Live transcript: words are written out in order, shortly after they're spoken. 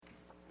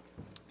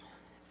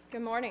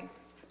Good morning.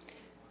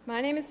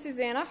 My name is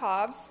Susanna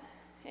Hobbs,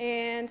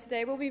 and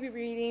today we'll be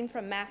reading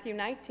from Matthew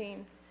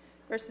 19,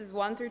 verses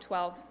 1 through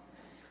 12.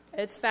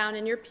 It's found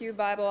in your Pew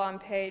Bible on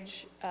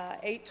page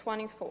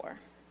 824.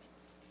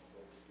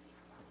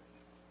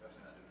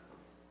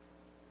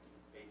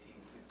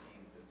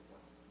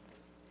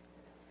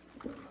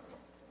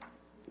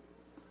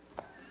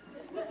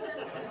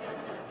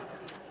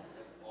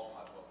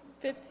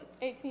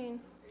 Eighteen.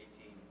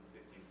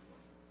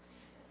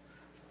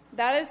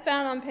 That is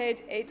found on page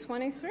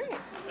 823.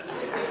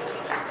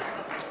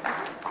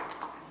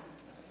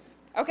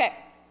 Okay,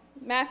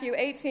 Matthew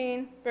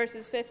 18,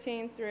 verses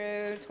 15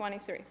 through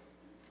 23.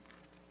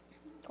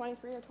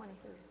 23 or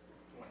 23?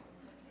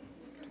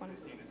 20.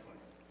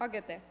 I'll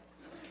get there.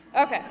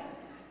 Okay.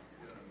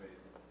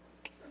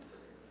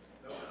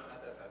 No,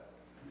 not that fast.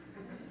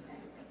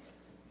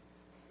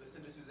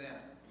 Listen to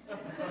Susanna.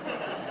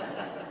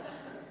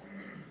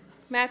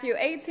 Matthew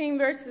 18,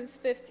 verses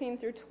 15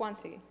 through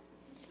 20.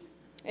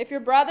 If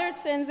your brother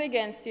sins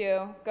against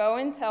you, go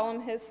and tell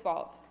him his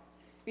fault,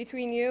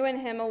 between you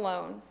and him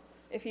alone.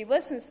 If he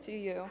listens to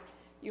you,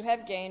 you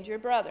have gained your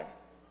brother.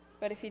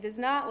 But if he does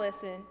not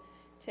listen,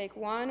 take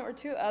one or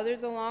two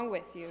others along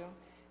with you,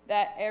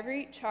 that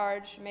every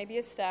charge may be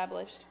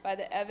established by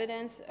the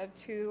evidence of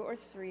 2 or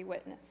 3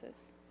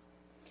 witnesses.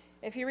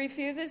 If he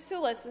refuses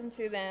to listen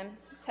to them,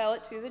 tell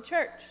it to the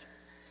church.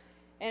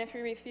 And if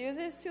he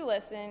refuses to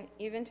listen,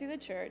 even to the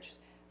church,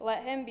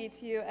 let him be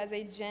to you as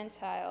a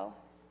Gentile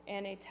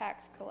and a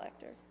tax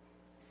collector.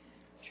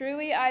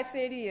 Truly I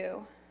say to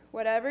you,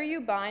 whatever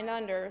you bind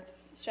on earth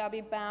shall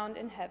be bound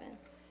in heaven,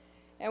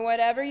 and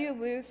whatever you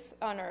loose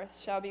on earth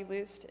shall be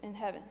loosed in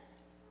heaven.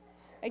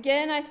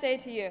 Again I say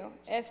to you,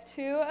 if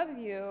 2 of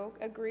you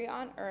agree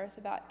on earth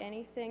about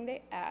anything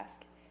they ask,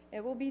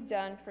 it will be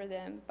done for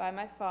them by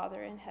my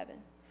Father in heaven.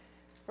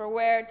 For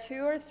where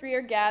 2 or 3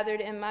 are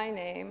gathered in my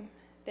name,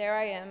 there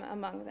I am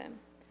among them.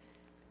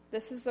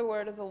 This is the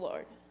word of the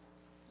Lord.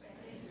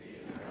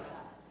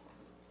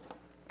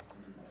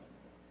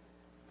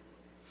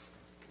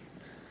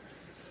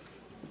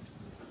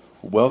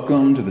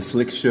 Welcome to the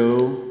Slick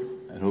Show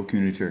at Hope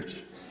Community Church.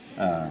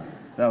 That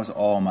was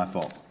all my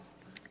fault.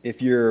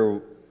 If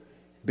you've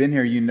been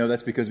here, you know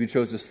that's because we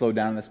chose to slow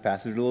down this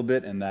passage a little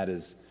bit, and that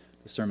is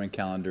the sermon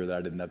calendar that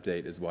I didn't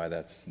update is why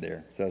that's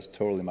there. So that's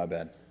totally my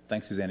bad.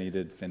 Thanks, Susanna. You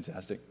did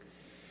fantastic.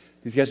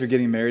 These guys are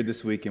getting married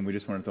this week, and we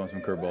just want to throw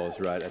some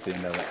curveballs right at the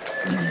end of it.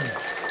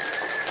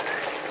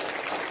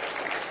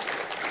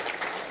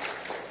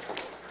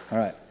 All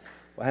right.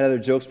 Well, I had other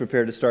jokes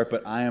prepared to start,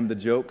 but I am the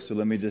joke, so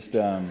let me just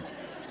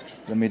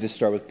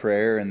start with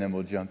prayer, and then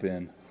we'll jump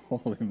in.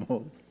 Holy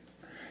moly.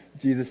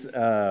 Jesus,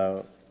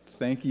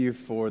 thank you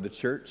for the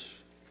church.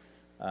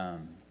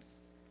 And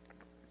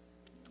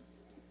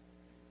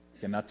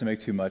not to make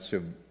too much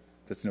of,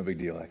 that's no big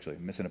deal, actually.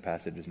 Missing a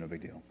passage is no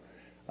big deal.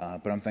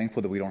 But I'm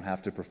thankful that we don't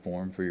have to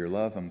perform for your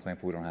love. I'm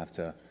thankful we don't have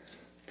to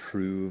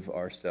prove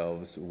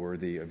ourselves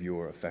worthy of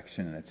your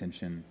affection and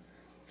attention.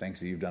 Thanks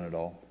that you've done it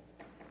all.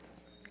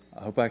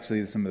 I hope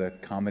actually some of the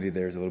comedy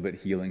there is a little bit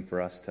healing for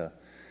us to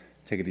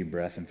take a deep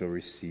breath and feel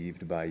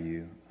received by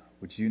you.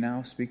 Would you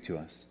now speak to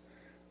us?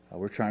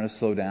 We're trying to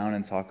slow down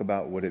and talk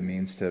about what it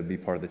means to be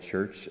part of the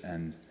church,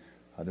 and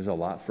there's a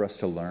lot for us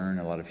to learn,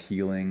 a lot of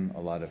healing,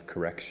 a lot of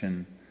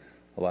correction,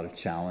 a lot of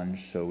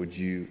challenge. So would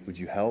you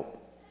help?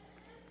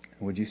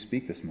 Would you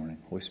speak this morning?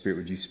 Holy Spirit,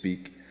 would you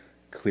speak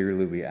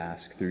clearly, we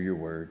ask, through your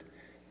word.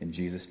 In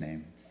Jesus'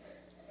 name,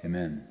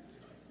 amen.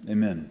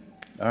 Amen.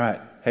 All right.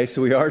 Hey,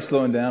 so we are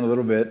slowing down a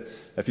little bit.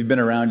 If you've been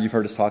around, you've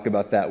heard us talk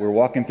about that. We're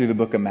walking through the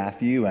book of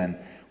Matthew, and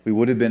we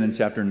would have been in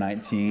chapter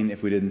 19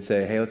 if we didn't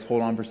say, hey, let's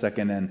hold on for a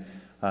second and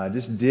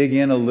just dig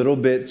in a little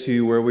bit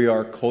to where we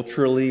are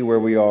culturally, where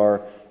we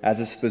are as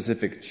a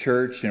specific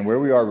church, and where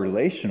we are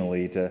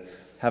relationally, to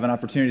have an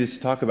opportunity to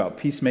talk about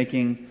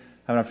peacemaking,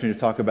 have an opportunity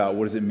to talk about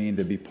what does it mean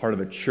to be part of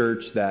a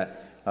church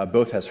that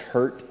both has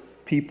hurt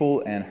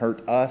people and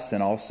hurt us,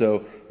 and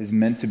also is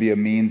meant to be a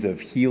means of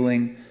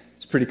healing.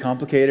 It's pretty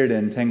complicated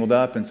and tangled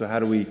up, and so how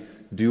do we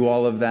do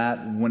all of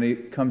that when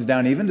it comes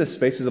down even to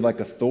spaces of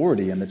like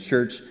authority, and the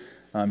church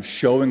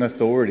showing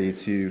authority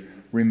to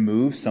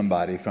remove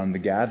somebody from the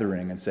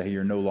gathering and say, hey,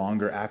 you're no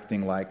longer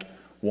acting like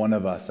one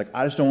of us. Like,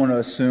 I just don't want to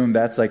assume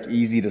that's like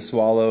easy to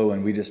swallow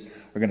and we just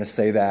are going to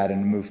say that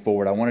and move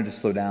forward. I wanted to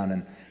slow down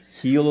and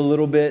heal a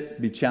little bit,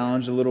 be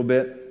challenged a little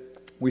bit.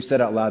 We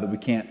said out loud that we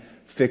can't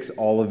fix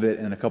all of it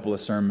in a couple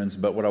of sermons,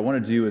 but what I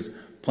want to do is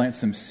plant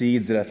some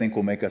seeds that I think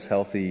will make us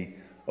healthy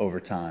over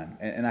time.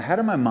 And I had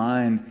in my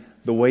mind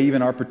the way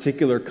even our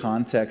particular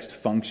context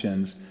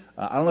functions.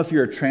 I don't know if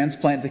you're a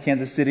transplant to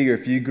Kansas City or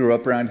if you grew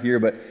up around here,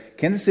 but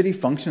Kansas City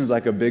functions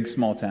like a big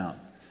small town.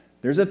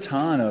 There's a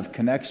ton of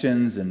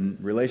connections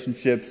and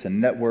relationships and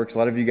networks. A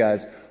lot of you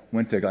guys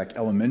went to like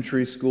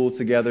elementary school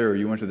together, or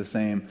you went to the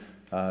same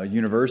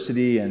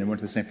university and went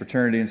to the same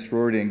fraternity and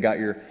sorority and got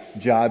your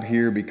job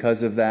here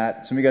because of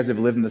that. Some of you guys have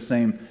lived in the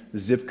same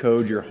zip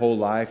code your whole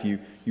life. You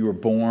were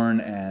born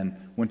and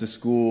went to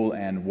school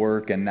and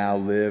work and now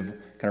live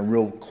kind of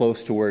real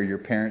close to where your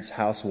parents'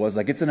 house was.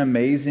 Like, it's an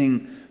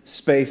amazing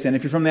space. And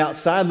if you're from the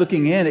outside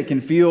looking in, it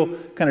can feel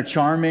kind of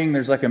charming.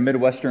 There's like a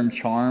Midwestern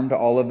charm to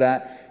all of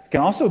that. It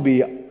can also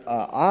be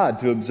odd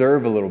to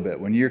observe a little bit.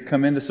 When you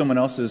come into someone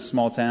else's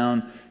small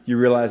town, you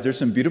realize there's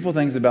some beautiful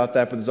things about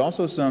that, but there's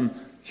also some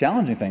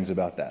challenging things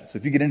about that. So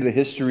if you get into the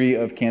history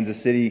of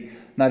Kansas City,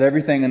 not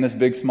everything in this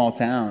big small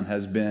town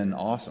has been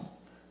awesome.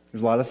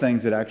 There's a lot of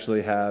things that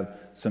actually have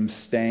some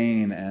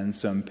stain and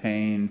some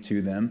pain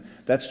to them.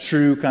 That's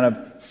true kind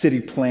of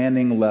city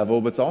planning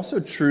level, but it's also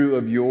true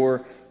of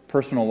your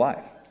personal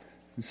life.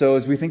 And so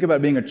as we think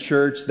about being a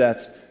church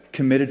that's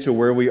committed to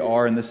where we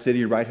are in the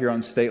city right here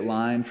on State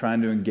Line,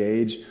 trying to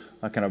engage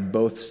kind of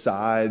both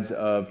sides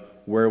of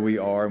where we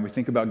are, and we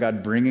think about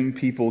God bringing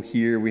people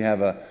here, we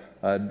have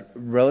a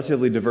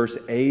relatively diverse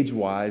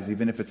age-wise,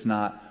 even if it's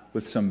not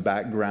with some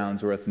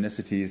backgrounds or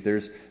ethnicities.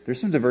 There's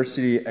some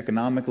diversity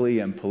economically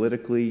and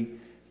politically.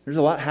 There's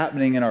a lot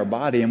happening in our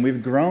body, and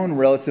we've grown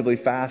relatively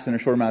fast in a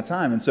short amount of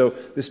time. And so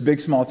this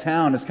big, small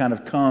town has kind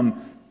of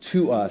come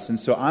to us. And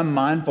so I'm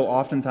mindful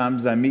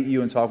oftentimes as I meet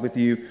you and talk with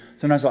you,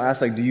 sometimes I'll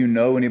ask, like, do you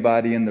know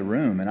anybody in the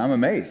room? And I'm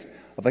amazed.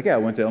 I'm like, yeah, I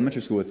went to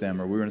elementary school with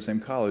them, or we were in the same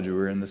college, or we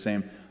were in the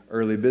same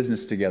early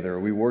business together, or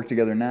we work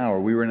together now, or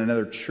we were in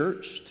another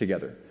church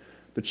together.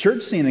 The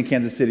church scene in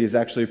Kansas City is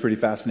actually pretty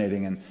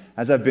fascinating. And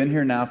as I've been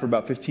here now for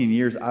about 15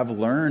 years, I've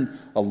learned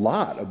a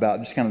lot about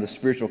just kind of the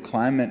spiritual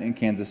climate in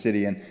Kansas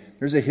City. And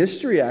there's a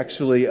history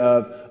actually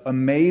of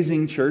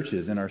amazing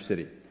churches in our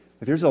city.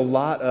 Like, there's a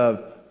lot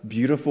of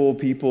beautiful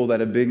people that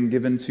have been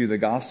given to the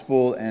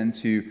gospel and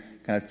to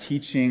kind of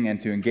teaching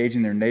and to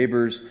engaging their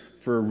neighbors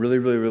for a really,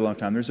 really, really long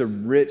time. There's a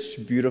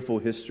rich, beautiful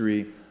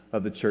history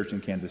of the church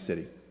in Kansas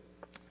City.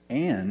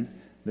 And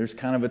there's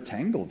kind of a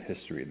tangled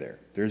history there.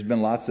 There's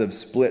been lots of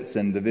splits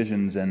and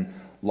divisions and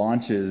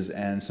launches,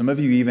 and some of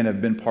you even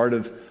have been part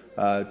of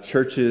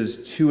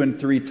churches 2 and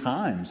 3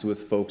 times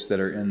with folks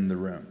that are in the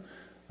room.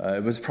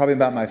 It was probably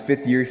about my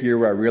 5th year here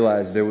where I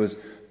realized there was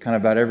kind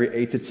of about every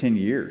 8 to 10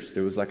 years,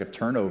 there was like a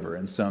turnover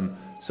in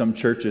some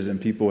churches,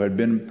 and people had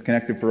been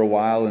connected for a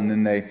while, and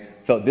then they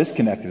felt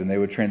disconnected, and they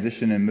would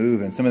transition and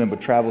move, and some of them would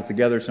travel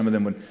together, some of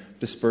them would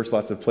disperse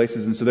lots of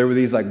places. And so there were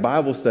these like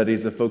Bible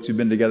studies of folks who've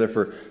been together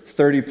for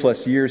 30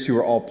 plus years who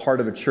were all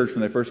part of a church when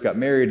they first got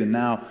married, and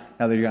now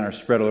they're kind of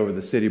spread all over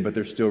the city, but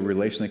they're still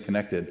relationally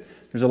connected.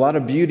 There's a lot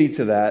of beauty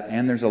to that,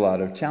 and there's a lot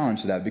of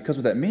challenge to that, because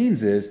what that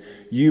means is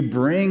you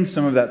bring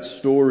some of that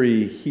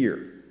story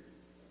here.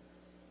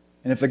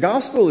 And if the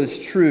gospel is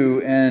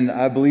true, and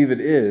I believe it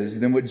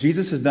is, then what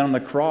Jesus has done on the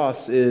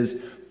cross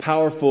is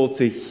powerful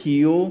to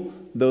heal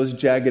those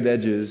jagged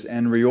edges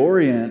and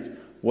reorient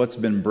what's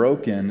been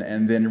broken,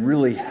 and then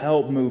really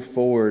help move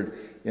forward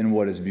in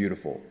what is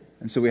beautiful.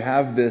 And so we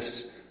have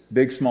this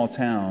big, small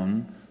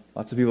town.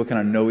 Lots of people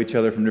kind of know each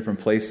other from different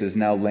places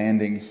now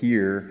landing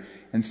here.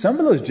 And some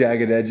of those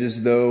jagged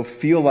edges, though,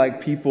 feel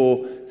like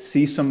people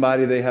see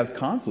somebody they have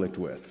conflict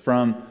with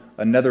from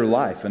another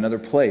life, another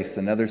place,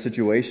 another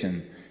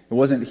situation. It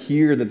wasn't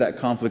here that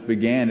conflict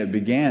began. It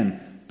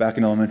began back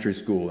in elementary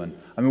school. And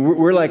I mean,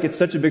 we're like, it's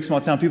such a big,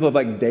 small town. People have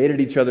like dated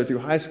each other through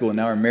high school and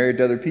now are married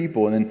to other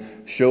people, and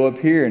then show up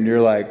here and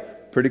you're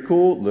like, pretty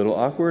cool, little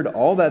awkward.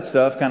 All that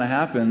stuff kind of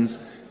happens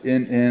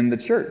in the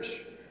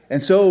church.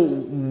 And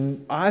so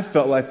I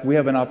felt like we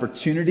have an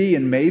opportunity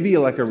and maybe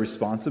like a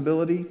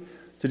responsibility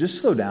to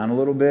just slow down a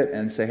little bit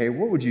and say, hey,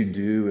 what would you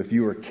do if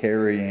you were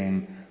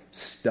carrying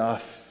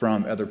stuff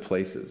from other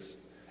places?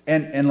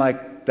 And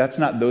like, that's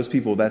not those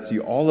people, that's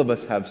you. All of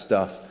us have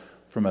stuff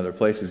from other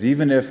places.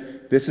 Even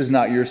if this is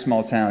not your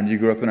small town, you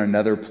grew up in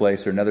another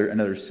place or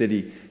another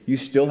city, you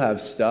still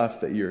have stuff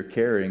that you're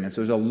carrying. And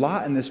so there's a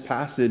lot in this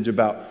passage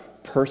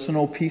about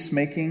personal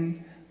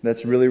peacemaking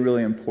that's really,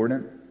 really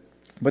important.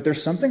 But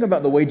there's something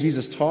about the way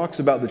Jesus talks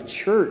about the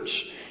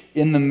church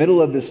in the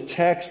middle of this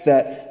text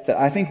that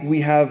I think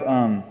we have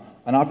an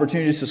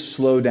opportunity to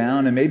slow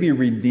down and maybe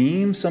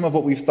redeem some of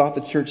what we've thought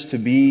the church to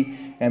be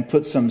and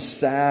put some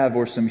salve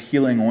or some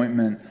healing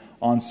ointment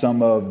on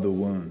some of the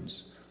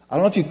wounds. I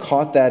don't know if you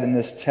caught that in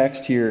this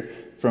text here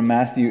from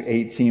Matthew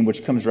 18,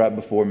 which comes right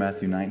before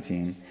Matthew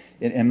 19.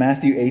 In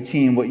Matthew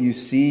 18, what you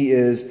see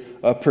is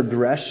a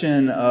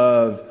progression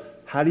of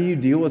how do you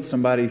deal with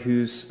somebody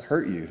who's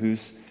hurt you,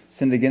 who's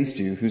sinned against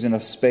you, who's in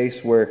a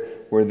space where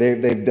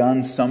they've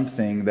done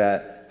something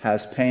that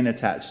has pain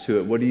attached to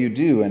it. What do you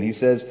do? And he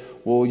says,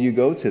 well, you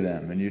go to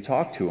them and you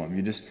talk to them.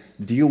 You just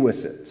deal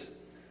with it.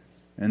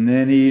 And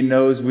then he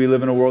knows we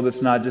live in a world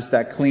that's not just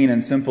that clean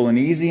and simple and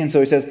easy. And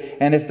so he says,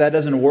 and if that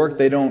doesn't work,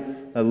 they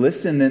don't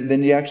listen,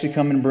 then you actually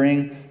come and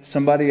bring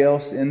somebody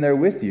else in there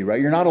with you, right?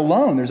 You're not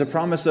alone. There's a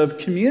promise of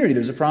community.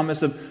 There's a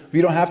promise of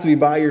you don't have to be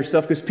by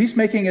yourself, because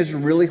peacemaking is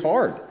really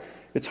hard.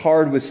 It's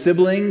hard with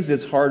siblings.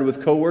 It's hard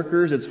with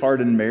coworkers. It's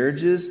hard in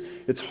marriages.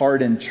 It's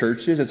hard in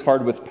churches. It's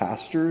hard with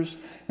pastors.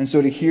 And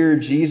so to hear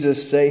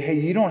Jesus say, hey,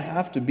 you don't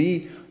have to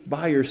be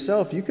by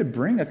yourself. You could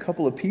bring a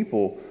couple of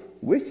people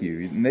with you.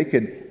 And they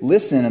could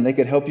listen and they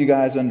could help you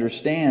guys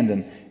understand.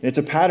 And it's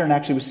a pattern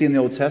actually we see in the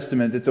Old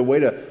Testament. It's a way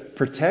to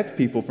protect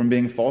people from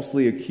being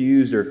falsely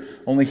accused or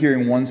only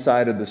hearing one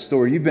side of the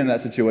story. You've been in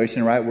that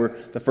situation, right, where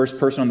the first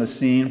person on the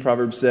scene,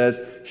 Proverbs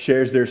says,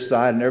 shares their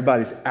side and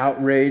everybody's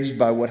outraged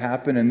by what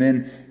happened. And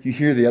then you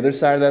hear the other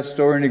side of that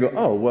story and you go,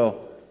 oh,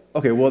 well,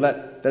 okay, well,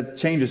 that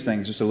changes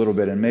things just a little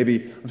bit. And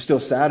maybe I'm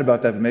still sad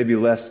about that, but maybe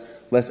less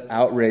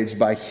outraged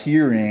by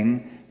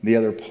hearing the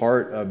other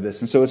part of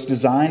this. And so it's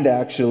designed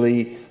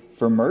actually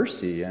for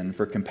mercy and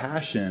for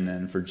compassion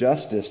and for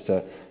justice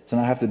to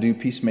not have to do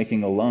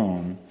peacemaking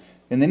alone.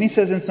 And then he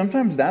says, and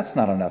sometimes that's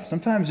not enough.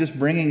 Sometimes just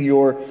bringing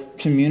your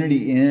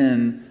community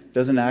in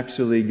doesn't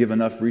actually give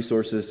enough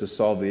resources to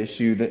solve the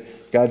issue.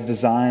 That God's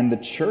designed the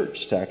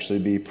church to actually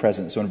be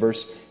present. So in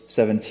verse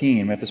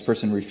 17, if this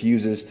person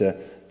refuses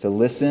to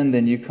listen,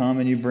 then you come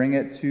and you bring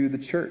it to the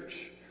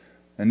church.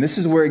 And this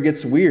is where it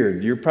gets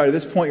weird. You're probably at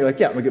this point, you're like,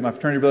 yeah, I'm going to get my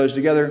fraternity brothers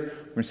together.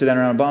 We're going to sit down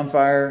around a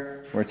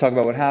bonfire. We're going to talk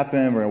about what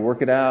happened. We're going to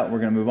work it out. We're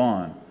going to move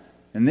on.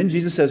 And then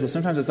Jesus says, well,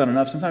 sometimes it's not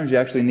enough. Sometimes you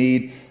actually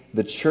need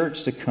the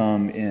church to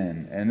come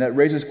in. And that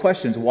raises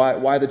questions.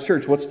 Why the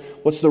church?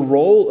 What's the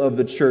role of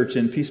the church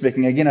in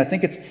peacemaking? Again, I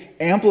think it's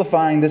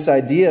amplifying this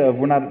idea of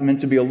we're not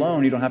meant to be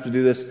alone. You don't have to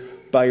do this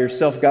by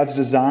yourself. God's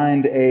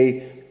designed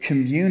a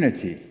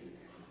community.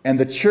 And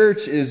the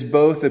church is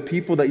both the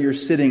people that you're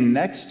sitting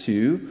next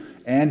to,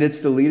 and it's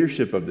the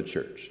leadership of the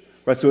church.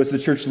 Right? So it's the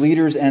church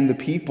leaders and the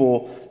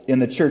people in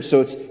the church.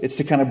 So it's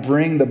to kind of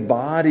bring the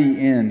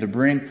body in, to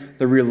bring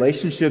the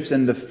relationships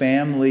and the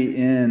family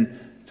in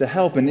to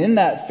help. And in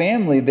that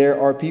family, there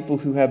are people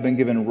who have been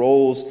given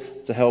roles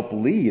to help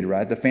lead,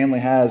 right? The family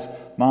has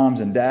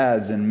moms and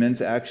dads and men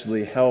to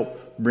actually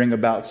help bring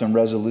about some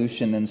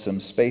resolution in some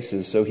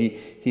spaces. So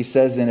he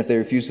says then if they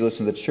refuse to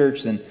listen to the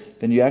church, then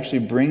you actually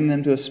bring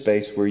them to a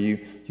space where you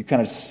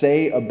kind of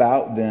say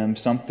about them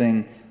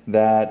something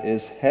that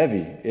is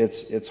heavy.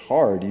 It's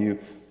hard. You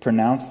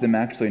pronounce them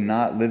actually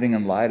not living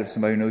in light of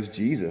somebody who knows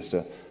Jesus.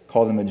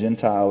 Call them a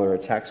Gentile or a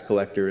tax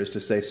collector is to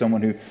say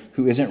someone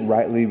who isn't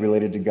rightly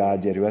related to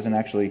God yet, who hasn't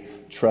actually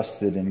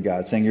trusted in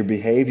God. Saying your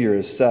behavior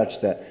is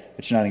such that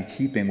it's not in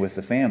keeping with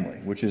the family,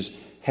 which is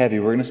heavy.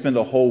 We're going to spend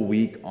a whole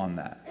week on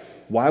that.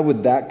 Why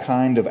would that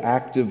kind of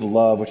active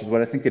love, which is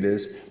what I think it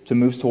is, to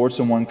move towards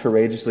someone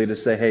courageously to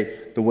say,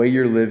 hey, the way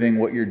you're living,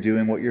 what you're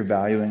doing, what you're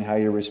valuing, how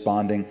you're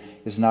responding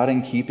is not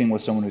in keeping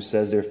with someone who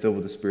says they're filled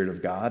with the Spirit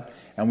of God.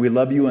 And we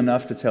love you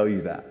enough to tell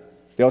you that.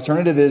 The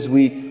alternative is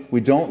we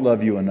don't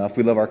love you enough.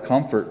 We love our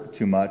comfort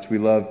too much. We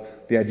love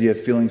the idea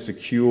of feeling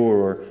secure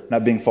or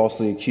not being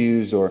falsely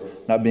accused or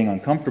not being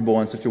uncomfortable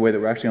in such a way that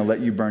we're actually going to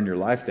let you burn your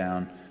life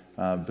down.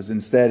 But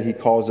instead, he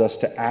calls us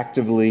to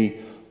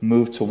actively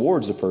move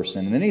towards a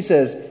person. And then he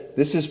says,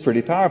 this is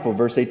pretty powerful.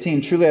 Verse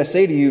 18, truly I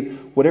say to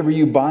you, whatever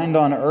you bind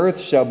on earth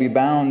shall be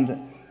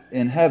bound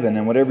in heaven,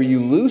 and whatever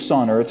you loose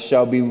on earth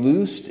shall be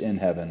loosed in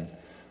heaven.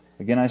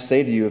 Again, I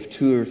say to you, if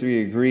 2 or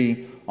 3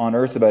 agree on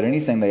earth about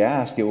anything they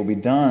ask, it will be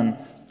done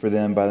for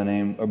them by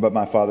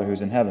my Father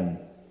who's in heaven.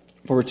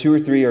 For where 2 or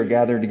 3 are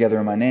gathered together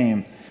in my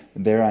name,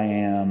 there I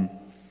am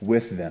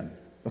with them.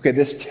 Okay,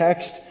 this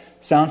text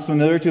sounds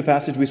familiar to a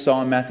passage we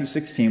saw in Matthew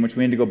 16, which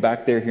we need to go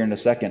back there here in a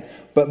second.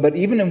 But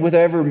even with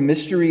whatever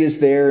mystery is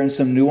there and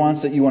some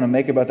nuance that you want to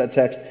make about that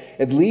text,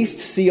 at least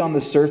see on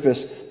the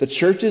surface, the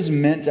church is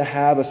meant to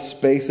have a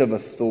space of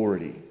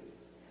authority.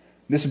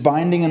 This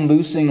binding and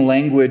loosing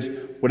language,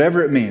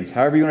 whatever it means,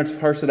 however you want to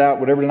parse it out,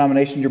 whatever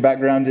denomination your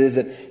background is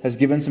that has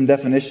given some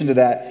definition to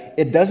that,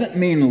 it doesn't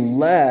mean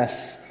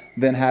less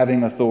than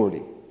having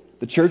authority.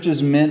 The church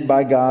is meant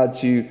by God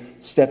to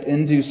step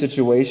into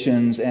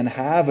situations and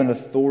have an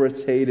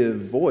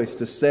authoritative voice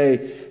to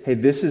say, hey,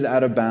 this is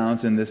out of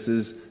bounds and this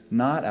is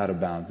not out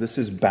of bounds. This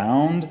is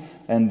bound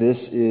and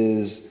this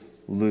is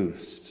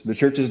loosed. The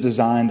church is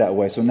designed that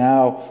way. So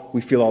now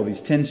we feel all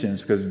these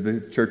tensions because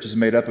the church is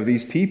made up of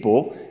these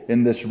people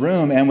in this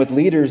room and with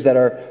leaders that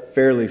are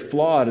fairly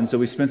flawed. And so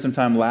we spent some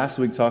time last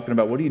week talking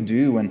about what do you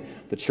do when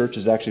the church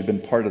has actually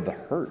been part of the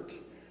hurt?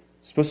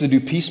 It's supposed to do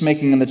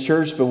peacemaking in the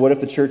church, but what if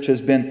the church has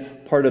been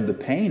part of the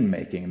pain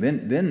making?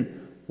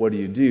 Then what do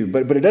you do?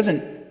 But it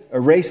doesn't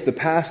erase the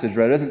passage,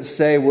 right? It doesn't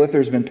say, well, if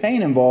there's been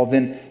pain involved,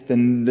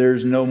 then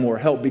there's no more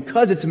help,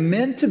 because it's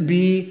meant to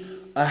be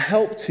a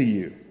help to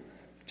you.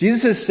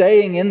 Jesus is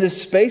saying in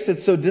this space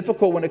that's so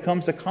difficult when it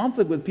comes to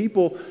conflict with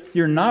people,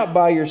 you're not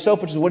by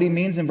yourself, which is what he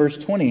means in verse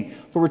 20.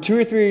 For where 2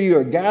 or 3 of you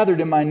are gathered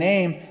in my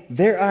name,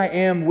 there I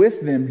am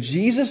with them.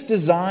 Jesus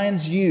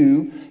designs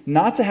you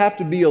not to have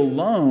to be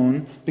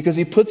alone because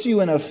he puts you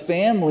in a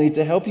family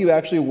to help you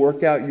actually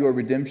work out your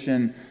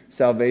redemption,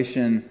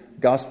 salvation,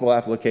 gospel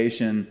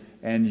application,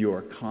 and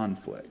your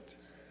conflict.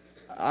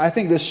 I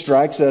think this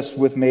strikes us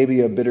with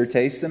maybe a bitter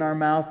taste in our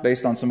mouth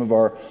based on some of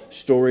our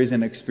stories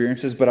and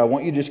experiences, but I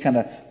want you to just kind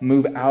of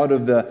move out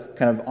of the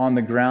kind of on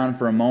the ground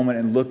for a moment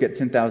and look at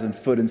 10,000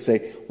 foot and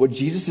say, what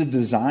Jesus is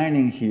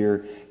designing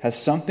here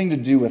has something to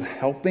do with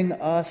helping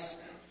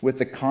us with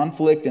the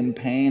conflict and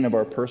pain of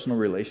our personal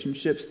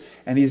relationships,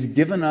 and he's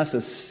given us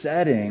a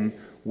setting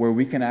where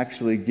we can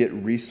actually get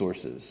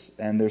resources,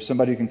 and there's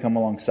somebody who can come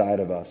alongside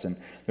of us, and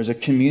there's a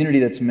community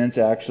that's meant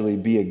to actually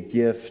be a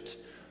gift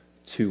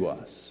to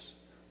us.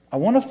 I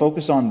want to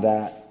focus on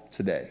that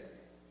today.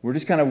 We're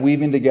just kind of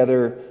weaving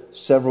together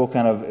several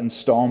kind of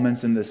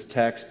installments in this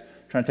text,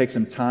 trying to take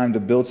some time to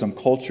build some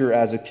culture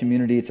as a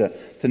community,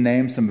 to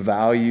name some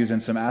values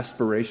and some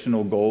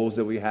aspirational goals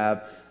that we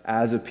have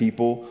as a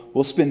people.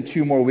 We'll spend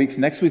 2 more weeks.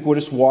 Next week, we'll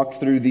just walk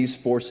through these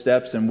 4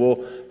 steps, and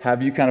we'll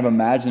have you kind of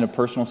imagine a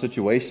personal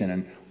situation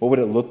and what would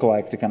it look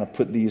like to kind of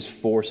put these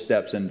 4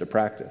 steps into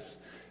practice.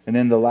 And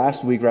then the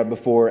last week, right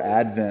before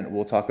Advent,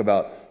 we'll talk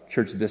about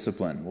church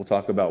discipline. We'll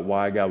talk about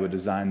why God would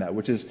design that,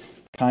 which is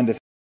kind of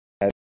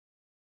heavy,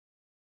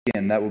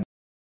 and that would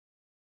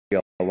be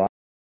a lot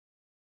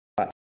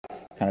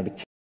kind of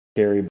to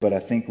carry, but I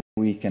think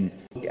we can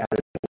look at it,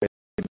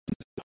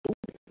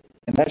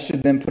 and that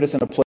should then put us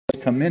in a place to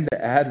come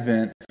into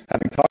Advent,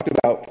 having talked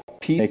about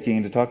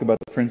peacemaking, to talk about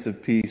the Prince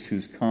of Peace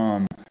who's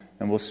come,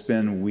 and we'll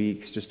spend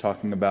weeks just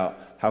talking about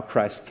how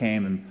Christ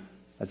came and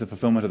as a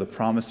fulfillment of the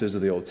promises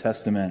of the Old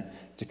Testament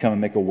to come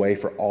and make a way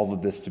for all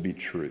of this to be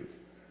true.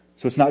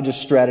 So it's not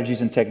just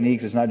strategies and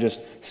techniques, it's not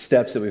just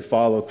steps that we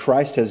follow.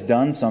 Christ has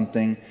done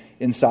something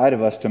inside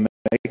of us to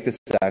make this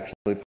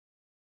actually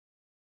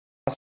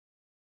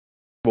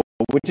possible,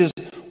 which is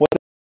what the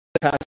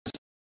passage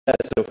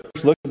says. So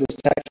let's look at this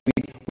text.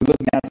 We look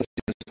now at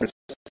this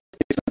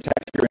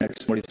text here and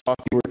what he's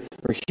talking.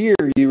 Or here,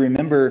 you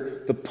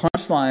remember the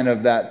punchline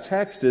of that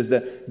text is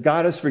that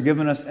God has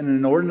forgiven us an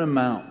inordinate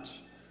amount,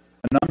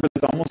 a number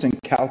that's almost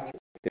incalculable.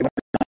 It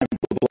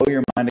will blow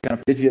your mind. It kind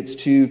of digits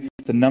to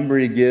the number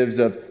he gives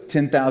of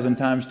 10,000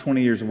 times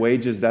 20 years'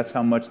 wages. That's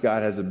how much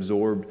God has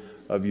absorbed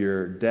of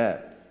your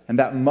debt. And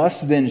that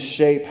must then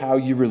shape how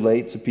you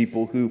relate to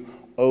people who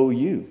owe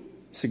you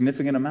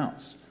significant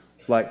amounts,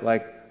 like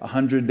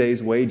 100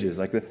 days' wages.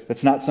 Like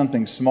that's not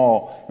something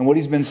small. And what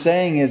he's been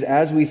saying is,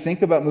 as we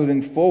think about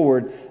moving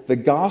forward, the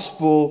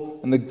gospel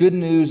and the good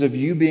news of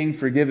you being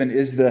forgiven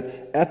is the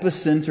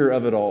epicenter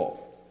of it all.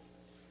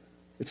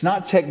 It's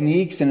not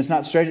techniques and it's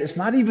not strategy. It's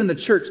not even the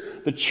church.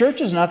 The church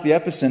is not the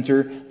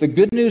epicenter. The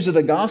good news of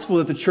the gospel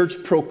that the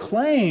church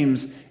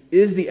proclaims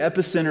is the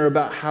epicenter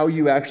about how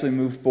you actually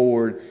move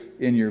forward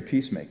in your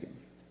peacemaking.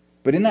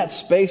 But in that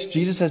space,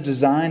 Jesus has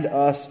designed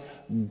us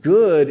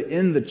good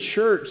in the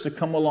church to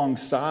come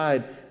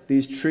alongside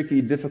these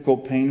tricky,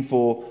 difficult,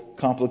 painful,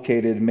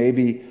 complicated,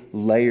 maybe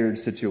layered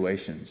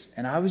situations.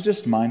 And I was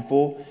just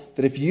mindful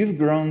that if you've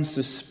grown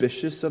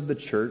suspicious of the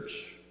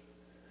church,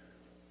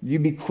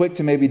 you'd be quick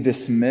to maybe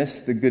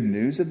dismiss the good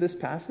news of this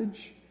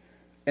passage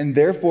and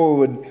therefore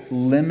would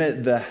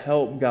limit the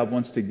help God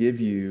wants to give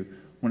you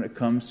when it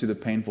comes to the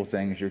painful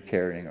things you're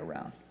carrying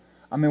around.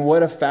 I mean,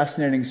 what a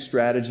fascinating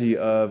strategy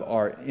of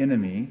our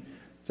enemy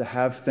to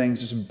have things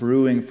just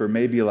brewing for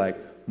maybe like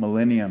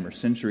millennium or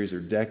centuries or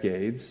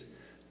decades,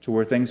 to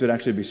where things would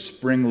actually be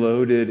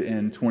spring-loaded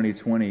in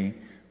 2020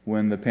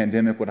 when the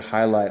pandemic would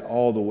highlight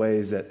all the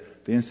ways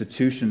that the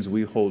institutions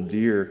we hold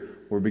dear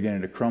were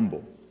beginning to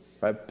crumble.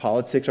 Right?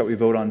 Politics, right? We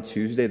vote on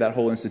Tuesday. That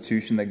whole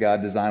institution that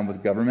God designed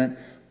with government,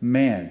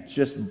 man,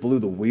 just blew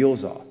the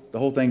wheels off. The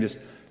whole thing just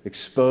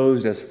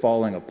exposed as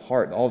falling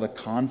apart. All the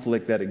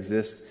conflict that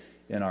exists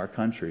in our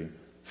country.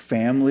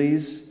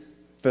 Families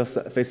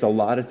faced a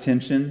lot of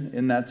tension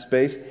in that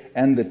space.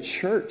 And the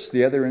church,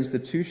 the other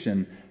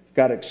institution,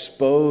 got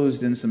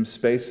exposed in some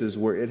spaces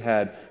where it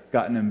had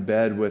gotten in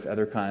bed with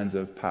other kinds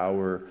of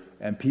power.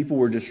 And people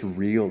were just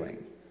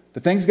reeling. The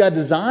things God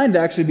designed to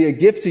actually be a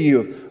gift to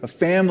you, a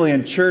family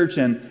and church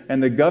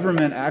and the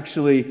government,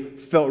 actually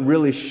felt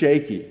really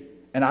shaky.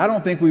 And I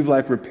don't think we've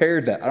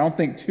repaired that. I don't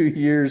think 2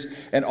 years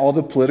and all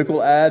the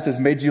political ads has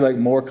made you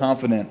more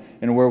confident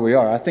in where we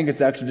are. I think it's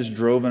actually just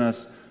driven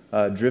us.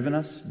 It's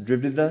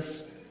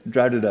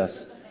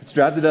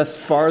drafted us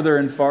farther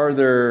and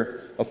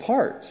farther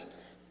apart.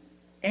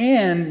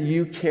 And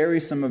you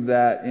carry some of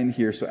that in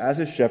here. So as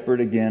a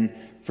shepherd, again,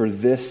 for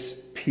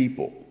this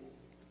people.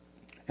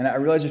 And I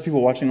realize there's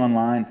people watching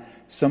online.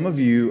 Some of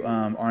you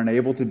aren't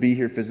able to be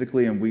here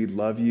physically, and we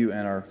love you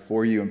and are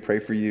for you and pray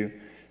for you.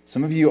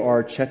 Some of you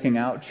are checking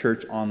out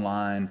church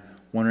online,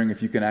 wondering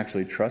if you can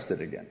actually trust it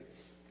again.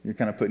 You're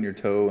kind of putting your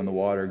toe in the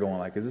water,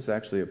 going is this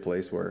actually a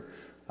place where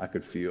I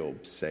could feel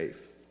safe?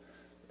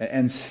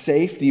 And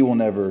safety will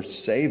never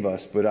save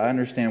us, but I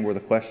understand where the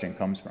question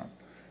comes from.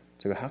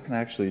 So how can I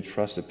actually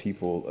trust a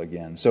people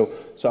again? So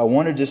I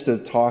wanted just to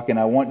talk, and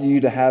I want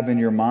you to have in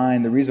your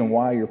mind the reason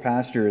why your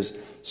pastor is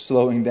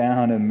slowing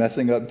down and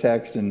messing up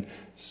text and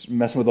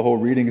messing with the whole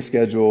reading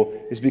schedule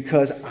is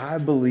because I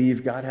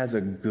believe God has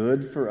a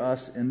good for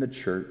us in the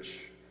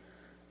church,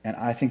 and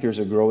I think there's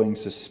a growing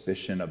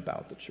suspicion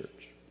about the church.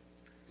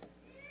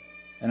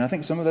 And I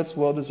think some of that's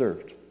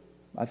well-deserved.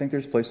 I think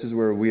there's places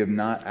where we have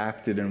not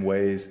acted in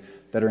ways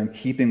that are in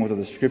keeping with what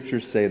the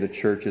scriptures say the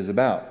church is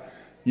about.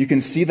 You can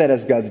see that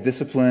as God's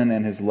discipline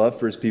and his love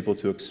for his people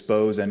to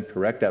expose and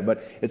correct that,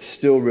 but it's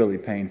still really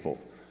painful.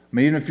 I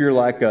mean, even if you're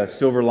like a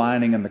silver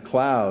lining in the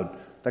cloud,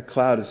 that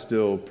cloud is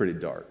still pretty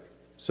dark.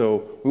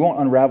 So we won't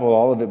unravel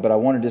all of it, but I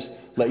want to just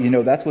let you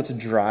know that's what's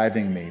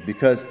driving me,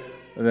 because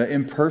the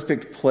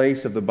imperfect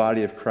place of the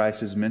body of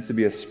Christ is meant to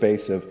be a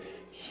space of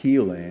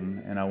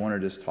healing, and I want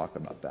to just talk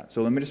about that.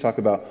 So let me just talk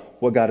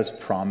about what God has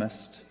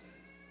promised,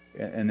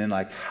 and then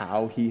like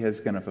how he is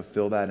going to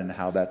fulfill that and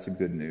how that's a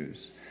good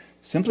news.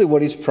 Simply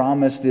what he's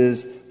promised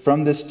is,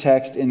 from this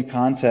text in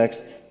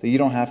context, that you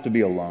don't have to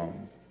be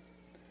alone.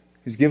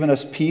 He's given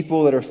us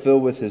people that are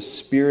filled with his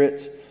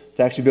Spirit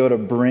to actually be able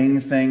to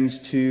bring things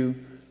to.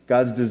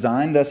 God's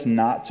designed us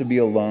not to be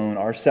alone.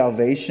 Our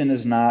salvation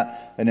is not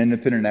an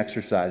independent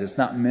exercise. It's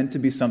not meant to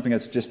be something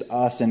that's just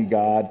us and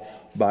God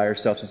by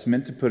ourselves. It's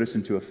meant to put us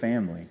into a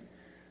family.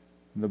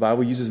 The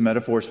Bible uses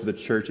metaphors for the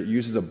church. It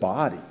uses a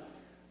body.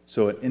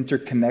 So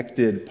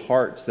interconnected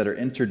parts that are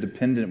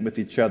interdependent with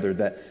each other,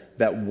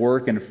 that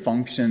work and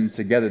function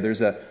together. There's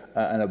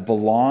a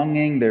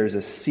belonging, there's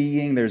a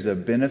seeing, there's a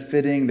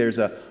benefiting, there's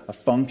a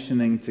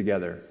functioning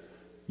together.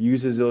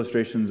 Uses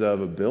illustrations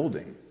of a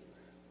building,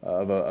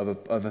 of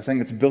a thing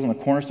that's built on the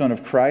cornerstone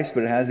of Christ,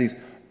 but it has these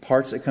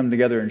parts that come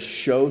together and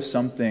show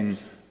something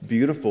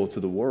beautiful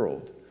to the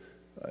world.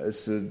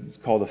 It's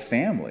called a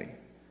family.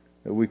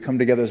 We come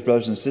together as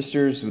brothers and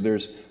sisters.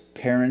 There's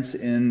parents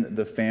in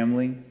the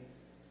family.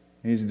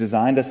 He's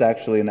designed us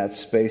actually in that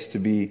space to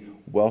be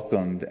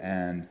welcomed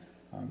and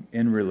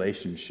in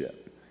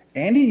relationship.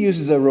 And he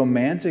uses a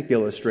romantic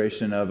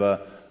illustration of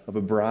a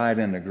bride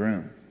and a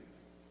groom.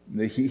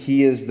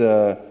 He is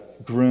the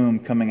groom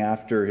coming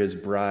after his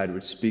bride,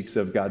 which speaks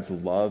of God's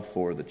love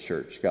for the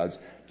church, God's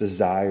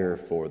desire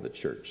for the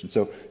church. And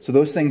so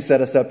those things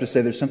set us up to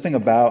say there's something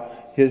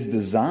about his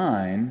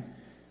design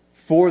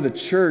for the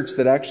church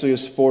that actually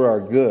is for our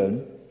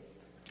good.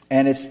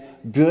 And it's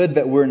good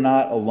that we're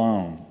not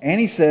alone. And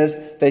he says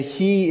that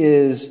he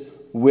is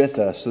with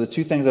us. So the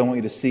two things I want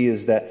you to see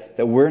is that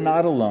we're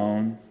not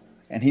alone,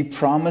 and he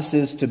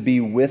promises to be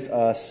with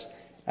us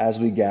as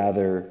we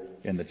gather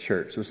in the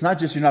church. So it's not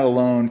just you're not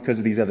alone because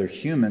of these other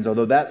humans,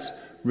 although that's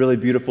really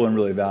beautiful and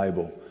really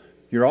valuable.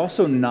 You're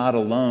also not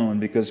alone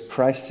because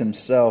Christ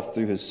himself,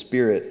 through his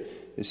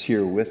Spirit, is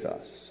here with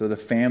us. So the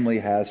family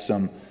has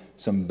some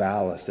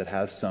ballast, it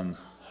has some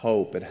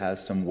hope, it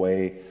has some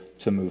way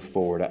to move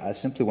forward. I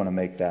simply want to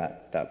make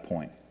that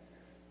point.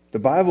 The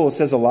Bible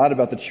says a lot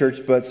about the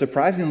church, but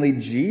surprisingly,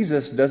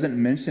 Jesus doesn't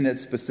mention it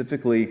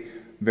specifically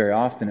very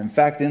often. In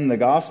fact, in the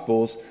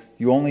Gospels,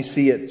 you only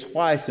see it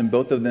twice, and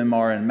both of them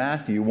are in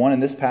Matthew. One in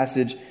this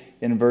passage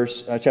in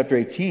chapter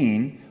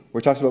 18, where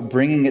it talks about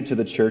bringing it to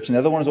the church. And the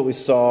other one is what we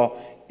saw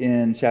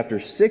in chapter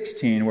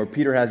 16, where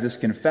Peter has this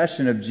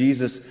confession of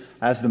Jesus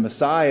as the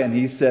Messiah, and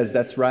he says,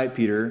 "That's right,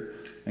 Peter,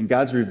 and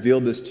God's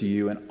revealed this to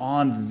you, and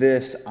on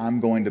this I'm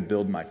going to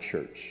build my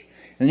church."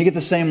 And you get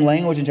the same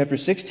language in chapter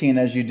 16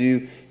 as you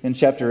do in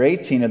chapter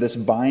 18 of this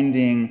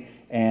binding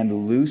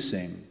and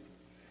loosing.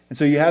 And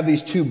so you have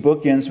these two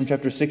bookends from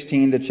chapter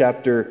 16 to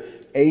chapter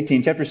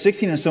 18. Chapter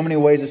 16 in so many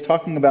ways is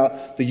talking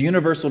about the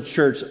universal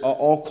church,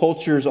 all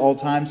cultures, all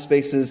time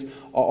spaces,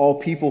 all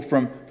people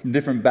from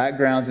different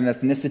backgrounds and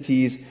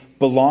ethnicities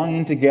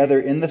belonging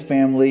together in the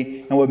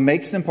family. And what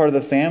makes them part of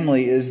the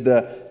family is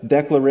the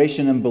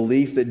declaration and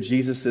belief that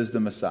Jesus is the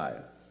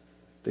Messiah,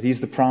 that he's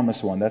the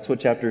promised one. That's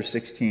what chapter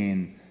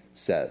 16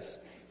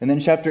 says. And then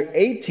chapter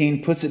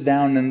 18 puts it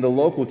down in the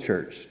local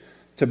church.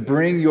 To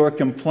bring your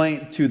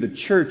complaint to the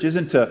church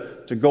isn't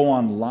to go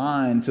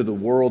online to the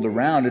world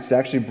around. It's to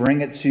actually bring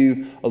it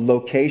to a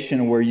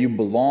location where you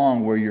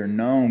belong, where you're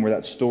known, where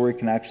that story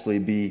can actually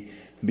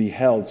be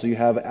held. So you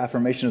have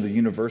affirmation of the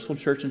universal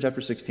church in chapter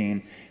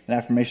 16 and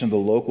affirmation of the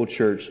local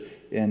church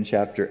in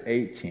chapter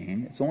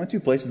 18. It's only two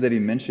places that he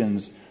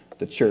mentions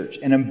the church.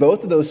 And in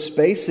both of those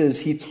spaces,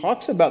 he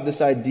talks about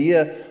this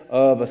idea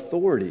of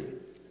authority,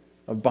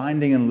 of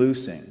binding and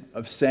loosing,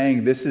 of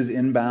saying this is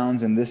in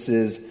bounds and this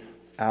is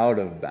out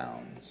of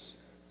bounds.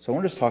 So I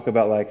want to just talk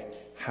about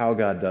how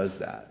God does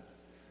that.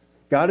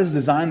 God has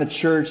designed the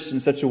church in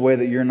such a way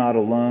that you're not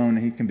alone.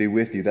 He can be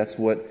with you. That's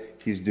what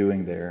he's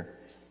doing there.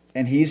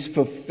 And he's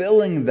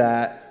fulfilling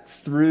that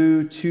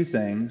through two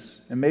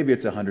things, and maybe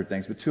it's 100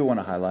 things, but two I want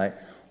to highlight.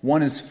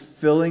 One is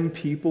filling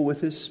people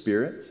with his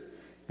Spirit,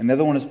 and the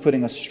other one is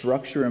putting a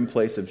structure in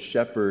place of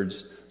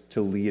shepherds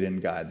to lead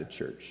and guide the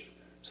church.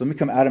 So let me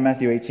come out of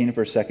Matthew 18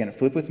 for a second.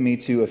 Flip with me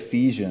to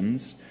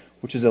Ephesians,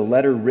 which is a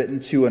letter written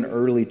to an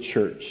early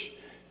church.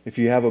 If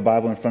you have a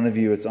Bible in front of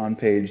you, it's on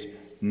page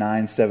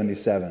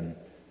 977.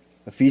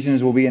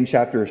 Ephesians will be in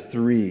chapter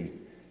 3.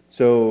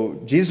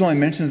 So Jesus only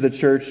mentions the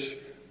church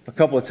a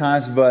couple of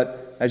times,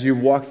 but as you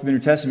walk through the New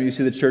Testament, you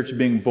see the church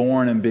being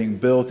born and being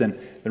built, and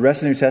the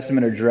rest of the New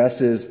Testament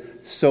addresses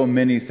so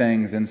many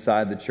things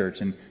inside the church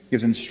and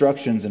gives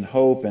instructions and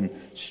hope and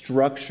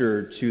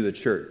structure to the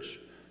church.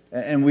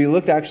 And we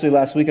looked actually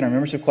last week in our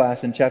membership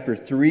class in chapter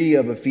 3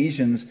 of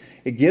Ephesians.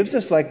 It gives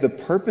us the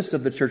purpose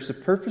of the church. The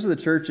purpose of the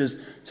church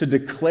is to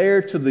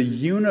declare to the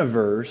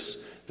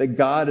universe that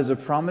God is a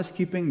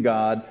promise-keeping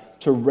God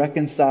to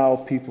reconcile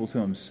people to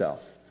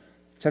himself.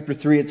 Chapter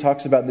 3, it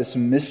talks about this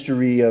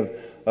mystery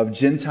of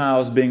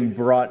Gentiles being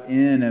brought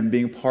in and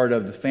being part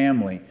of the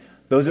family.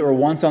 Those that were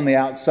once on the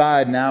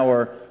outside now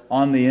are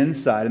on the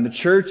inside. And the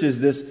church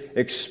is this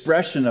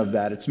expression of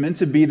that. It's meant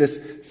to be this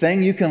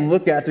thing you can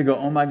look at to go,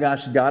 oh my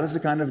gosh, God is the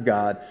kind of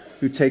God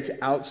who takes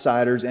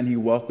outsiders and he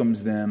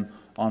welcomes them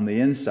on the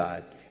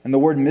inside. And the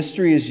word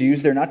mystery is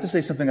used there not to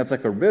say something that's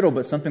like a riddle,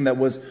 but something that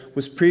was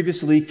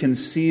previously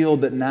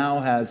concealed that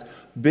now has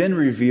been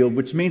revealed,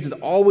 which means it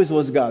always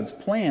was God's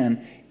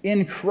plan.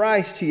 In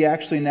Christ, he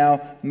actually now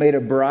made a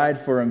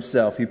bride for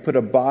himself. He put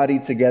a body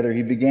together.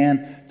 He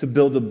began to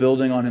build a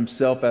building on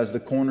himself as the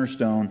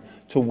cornerstone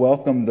to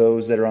welcome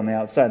those that are on the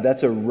outside.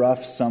 That's a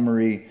rough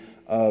summary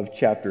of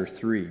chapter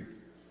 3.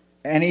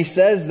 And he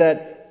says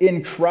that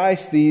in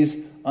Christ,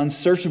 these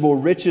unsearchable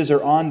riches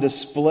are on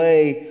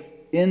display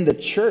in the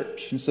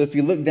church. And so if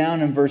you look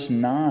down in verse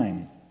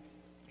 9,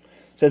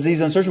 it says, these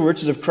unsearchable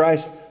riches of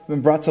Christ have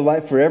been brought to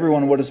light for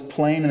everyone, what is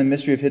plain in the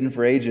mystery of hidden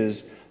for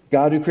ages,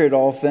 God who created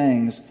all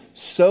things,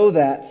 so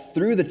that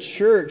through the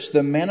church,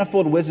 the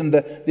manifold wisdom,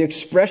 the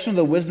expression of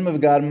the wisdom of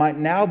God might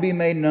now be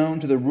made known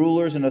to the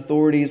rulers and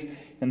authorities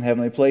in the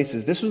heavenly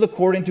places. This was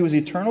according to his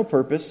eternal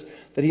purpose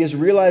that he has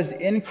realized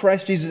in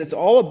Christ Jesus. It's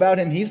all about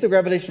him. He's the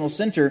gravitational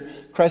center.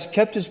 Christ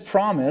kept his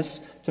promise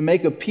to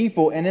make a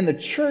people, and in the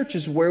church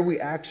is where we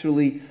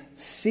actually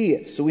see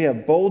it. So we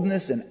have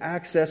boldness and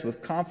access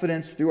with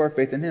confidence through our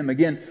faith in him.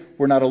 Again,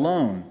 we're not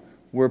alone.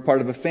 We're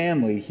part of a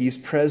family. He's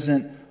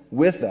present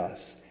with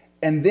us.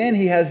 And then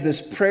he has this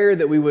prayer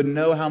that we would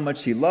know how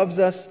much he loves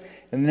us.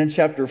 And then in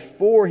chapter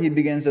 4, he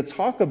begins to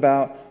talk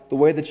about the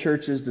way the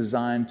church is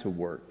designed to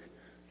work.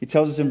 He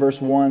tells us in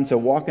verse 1 to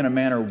walk in a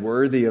manner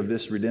worthy of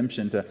this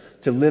redemption,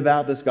 to live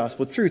out this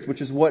gospel truth,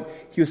 which is what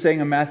he was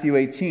saying in Matthew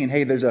 18.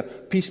 Hey, there's a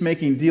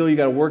peacemaking deal you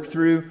got to work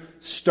through.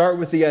 Start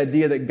with the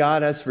idea that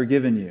God has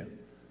forgiven you.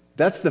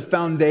 That's the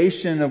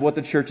foundation of what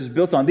the church is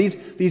built on.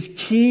 These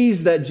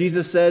keys that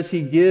Jesus says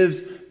he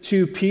gives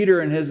to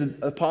Peter and his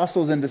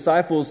apostles and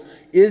disciples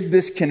is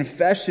this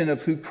confession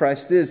of who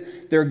Christ is.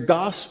 They're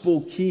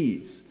gospel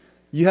keys.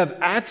 You have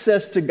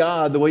access to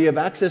God the way you have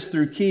access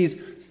through keys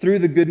through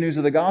the good news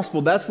of the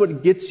gospel. That's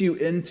what gets you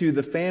into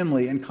the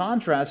family, in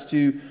contrast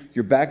to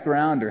your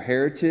background or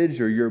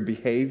heritage or your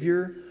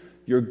behavior,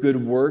 your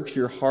good works,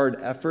 your hard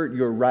effort,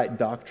 your right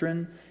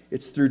doctrine.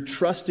 It's through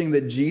trusting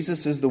that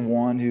Jesus is the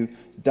one who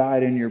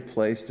died in your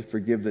place to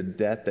forgive the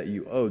debt that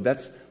you owe.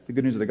 That's the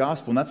good news of the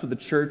gospel, and that's what the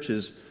church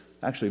is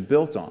actually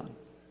built on.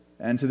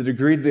 And to the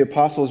degree that the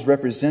apostles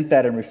represent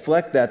that and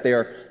reflect that, they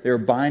are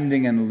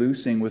binding and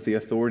loosing with the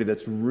authority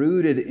that's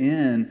rooted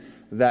in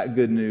that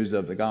good news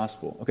of the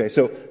gospel. Okay,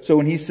 so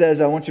when he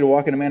says, I want you to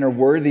walk in a manner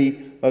worthy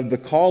of the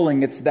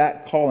calling, it's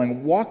that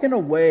calling. Walk in a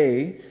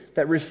way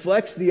that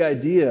reflects the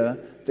idea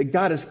that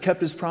God has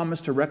kept his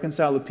promise to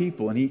reconcile the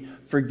people, and he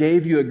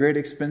forgave you at great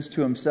expense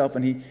to himself,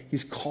 and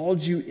he's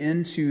called you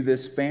into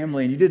this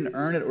family, and you didn't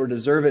earn it or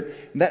deserve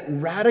it. And that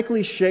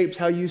radically shapes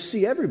how you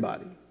see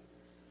everybody.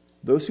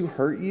 Those who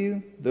hurt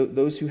you,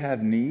 those who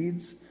have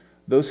needs,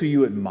 those who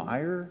you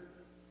admire,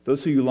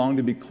 those who you long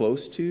to be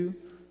close to,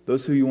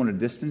 those who you want to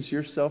distance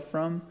yourself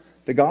from.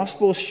 The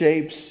gospel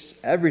shapes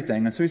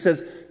everything. And so he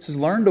says,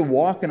 learn to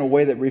walk in a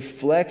way that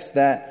reflects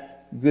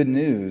that good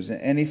news.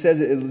 And he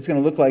says it's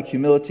going to look like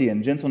humility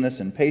and gentleness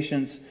and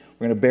patience.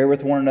 We're going to bear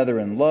with one another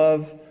in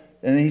love.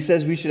 And then he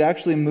says we should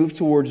actually move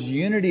towards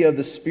unity of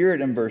the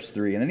Spirit in verse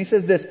 3. And then he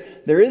says this,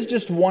 there is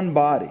just one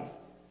body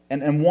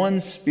and one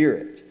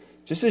Spirit.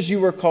 Just as you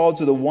were called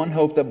to the one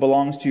hope that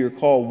belongs to your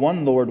call,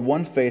 one Lord,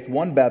 one faith,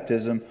 one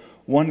baptism,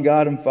 one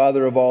God and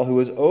Father of all, who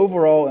is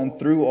over all and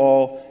through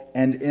all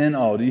and in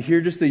all. Do you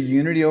hear just the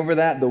unity over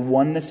that, the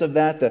oneness of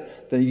that,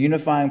 the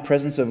unifying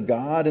presence of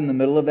God in the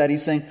middle of that?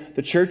 He's saying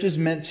the church is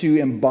meant to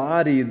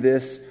embody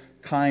this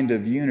kind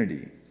of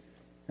unity.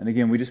 And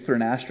again, we just put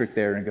an asterisk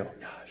there and go,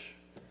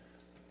 gosh,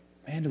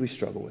 man, do we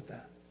struggle with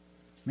that?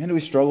 Man, do we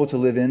struggle to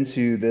live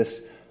into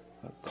this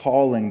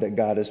calling that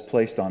God has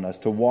placed on us,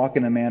 to walk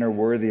in a manner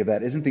worthy of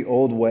that? Isn't the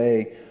old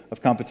way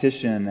of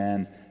competition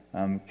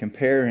and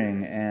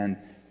comparing and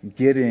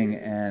getting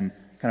and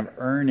kind of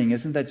earning,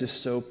 isn't that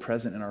just so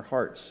present in our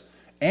hearts?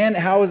 And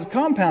how is it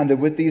compounded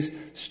with these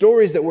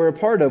stories that we're a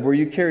part of, where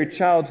you carry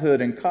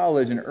childhood and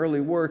college and early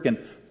work and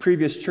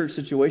previous church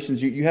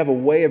situations. You have a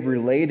way of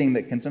relating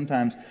that can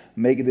sometimes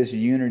make this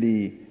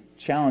unity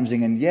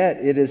challenging, and yet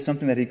it is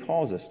something that he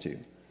calls us to.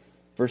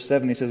 Verse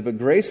 7, he says, but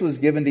grace was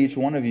given to each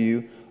one of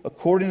you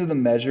according to the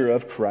measure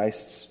of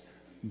Christ's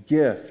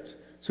gift.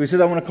 So he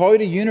says, I want to call you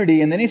to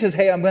unity, and then he says,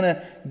 hey, I'm going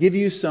to give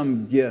you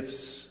some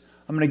gifts.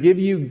 I'm going to give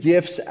you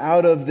gifts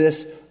out of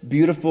this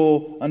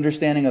beautiful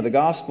understanding of the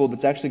gospel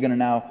that's actually going to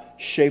now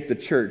shape the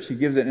church. He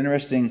gives an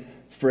interesting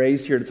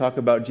phrase here to talk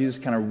about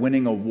Jesus kind of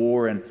winning a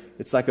war, and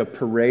it's like a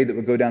parade that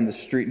would go down the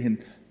street,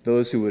 and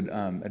those who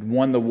had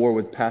won the war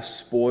would pass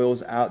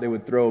spoils out. They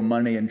would throw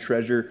money and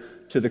treasure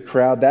to the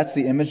crowd. That's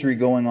the imagery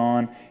going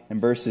on in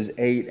verses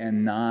 8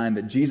 and 9,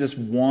 that Jesus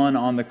won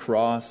on the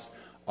cross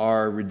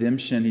our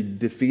redemption. He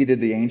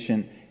defeated the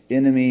ancient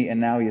enemy, and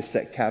now he has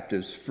set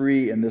captives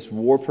free. In this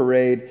war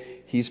parade,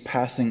 he's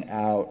passing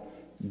out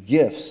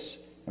gifts.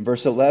 In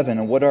verse 11,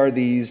 and what are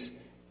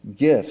these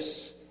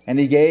gifts? And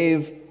he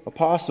gave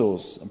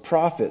apostles, and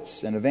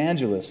prophets, and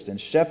evangelists, and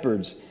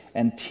shepherds,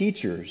 and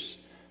teachers.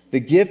 The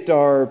gift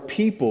are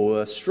people,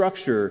 a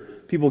structure,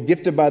 people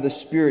gifted by the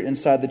Spirit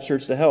inside the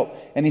church to help.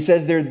 And he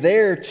says they're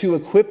there to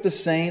equip the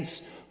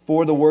saints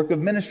for the work of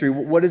ministry.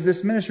 What is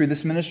this ministry?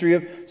 This ministry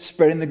of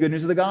spreading the good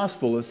news of the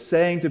gospel, is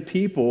saying to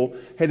people,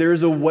 hey, there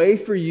is a way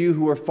for you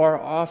who are far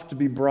off to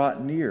be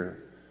brought near.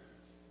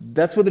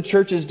 That's what the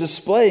church is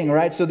displaying,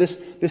 right? So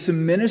this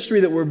ministry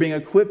that we're being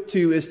equipped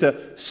to is to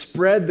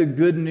spread the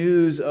good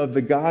news of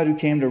the God who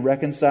came to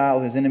reconcile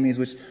his enemies,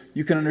 which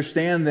you can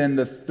understand then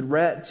the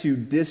threat to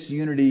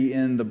disunity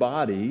in the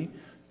body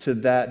to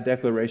that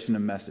declaration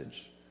and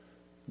message.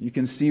 You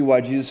can see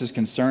why Jesus is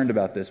concerned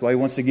about this, why he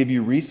wants to give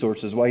you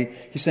resources, why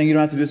he's saying you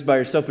don't have to do this by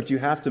yourself, but you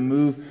have to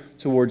move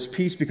towards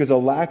peace, because a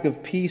lack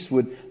of peace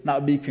would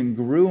not be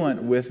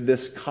congruent with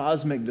this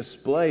cosmic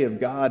display of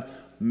God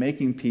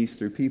making peace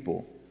through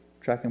people.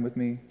 Tracking with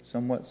me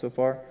somewhat so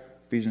far?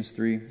 Ephesians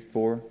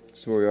 3:4,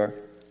 that's where we are.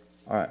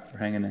 All right, we're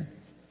hanging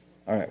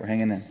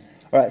in.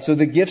 All right, so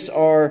the gifts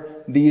are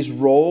these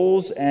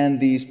roles and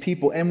these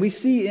people. And we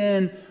see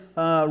in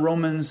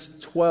Romans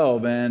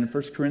 12 and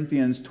 1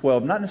 Corinthians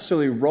 12, not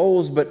necessarily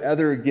roles, but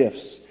other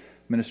gifts,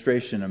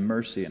 administration and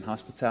mercy and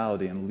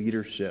hospitality and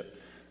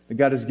leadership. That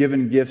God has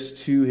given gifts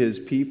to his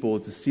people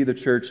to see the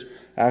church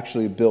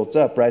actually built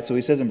up, right? So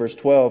he says in verse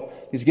 12,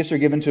 these gifts are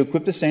given to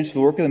equip the saints for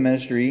the work of the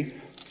ministry,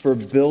 for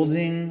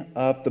building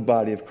up the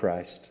body of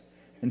Christ,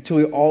 until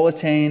we all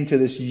attain to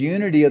this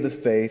unity of the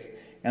faith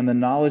and the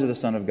knowledge of the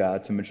Son of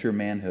God, to mature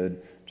manhood,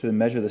 to the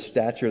measure of the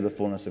stature of the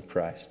fullness of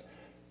Christ,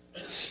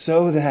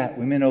 so that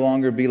we may no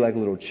longer be like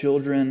little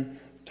children,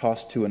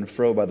 tossed to and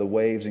fro by the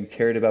waves and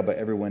carried about by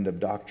every wind of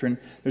doctrine.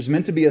 There's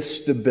meant to be a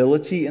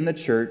stability in the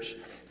church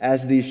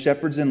as these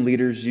shepherds and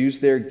leaders use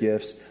their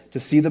gifts to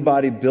see the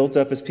body built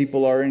up as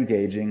people are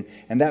engaging,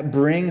 and that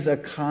brings a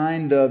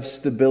kind of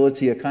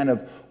stability, a kind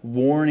of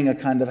warning, a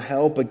kind of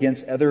help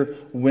against other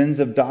winds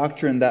of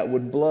doctrine that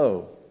would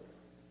blow.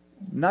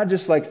 Not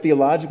just like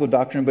theological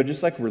doctrine, but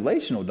just like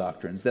relational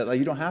doctrines, that like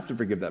you don't have to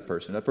forgive that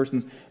person. That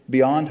person's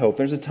beyond hope.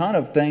 There's a ton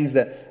of things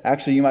that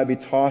actually you might be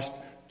tossed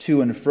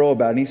to and fro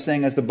about. And he's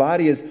saying as the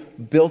body is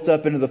built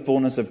up into the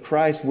fullness of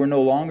Christ, we're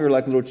no longer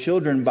like little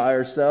children by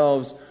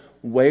ourselves,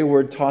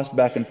 wayward, tossed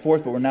back and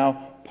forth, but we're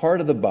now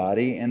part of the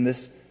body, and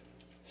this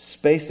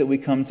space that we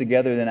come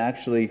together then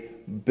actually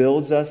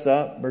builds us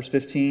up. Verse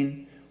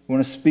 15, we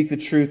want to speak the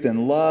truth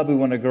in love. We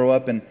want to grow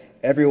up in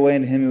every way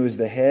into him who is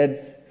the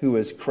head, who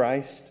is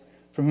Christ,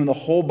 from whom the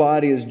whole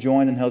body is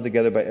joined and held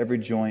together by every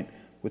joint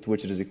with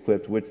which it is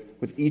equipped.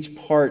 With each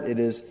part it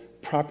is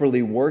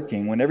properly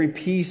working. When every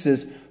piece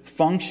is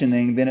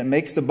functioning, then it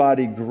makes the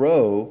body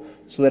grow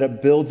so that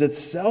it builds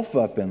itself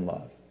up in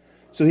love.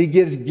 So he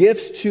gives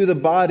gifts to the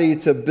body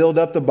to build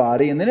up the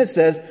body. And then it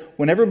says,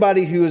 when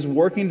everybody who is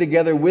working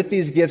together with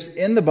these gifts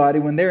in the body,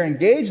 when they're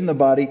engaged in the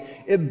body,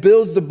 it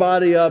builds the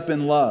body up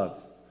in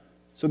love.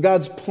 So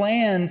God's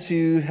plan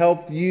to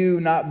help you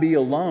not be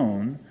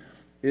alone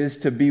is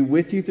to be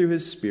with you through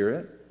his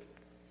Spirit.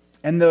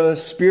 And the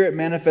Spirit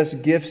manifests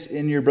gifts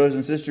in your brothers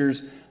and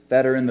sisters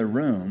that are in the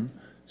room.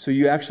 So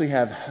you actually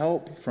have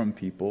help from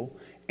people.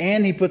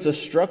 And he puts a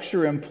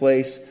structure in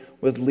place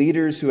with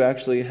leaders who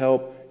actually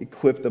help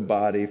equip the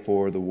body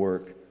for the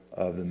work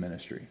of the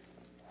ministry.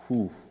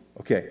 Whew.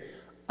 Okay.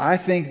 I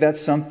think that's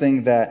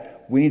something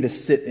that we need to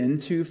sit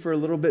into for a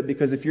little bit,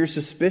 because if you're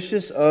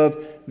suspicious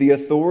of the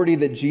authority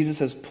that Jesus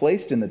has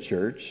placed in the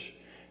church,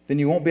 then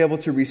you won't be able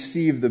to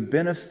receive the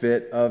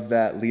benefit of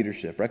that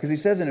leadership, right? Because he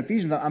says in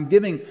Ephesians, I'm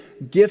giving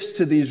gifts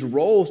to these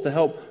roles to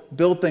help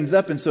build things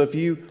up. And so if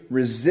you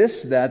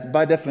resist that,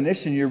 by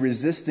definition, you're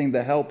resisting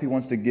the help he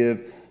wants to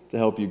give to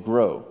help you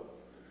grow.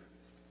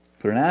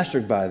 Put an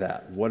asterisk by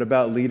that. What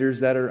about leaders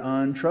that are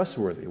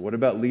untrustworthy? What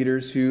about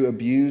leaders who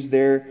abuse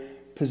their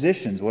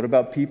positions? What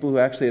about people who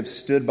actually have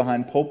stood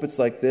behind pulpits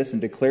like this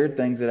and declared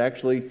things that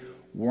actually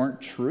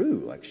weren't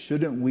true? Like,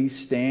 shouldn't we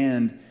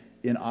stand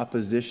in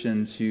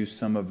opposition to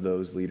some of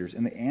those leaders?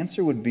 And the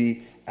answer would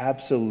be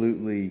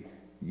absolutely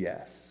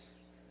yes.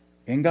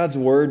 In God's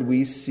word,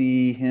 we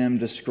see him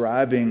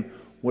describing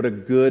what a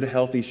good,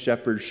 healthy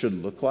shepherd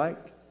should look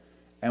like.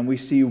 And we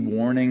see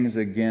warnings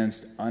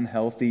against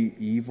unhealthy,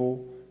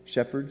 evil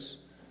shepherds.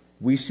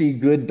 We see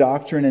good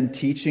doctrine and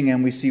teaching,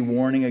 and we see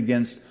warning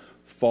against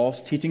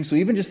false teaching. So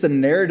even just the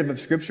narrative of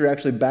Scripture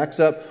actually backs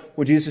up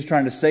what Jesus is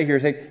trying to say here.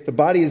 Hey, the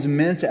body is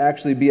meant to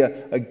actually be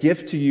a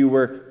gift to you,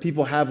 where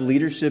people have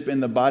leadership in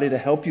the body to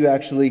help you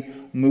actually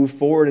move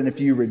forward. And if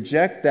you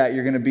reject that,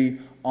 you're going to be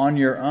on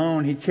your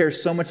own. He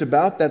cares so much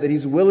about that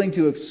he's willing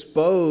to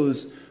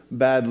expose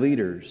bad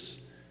leaders.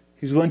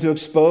 He's willing to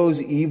expose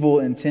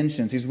evil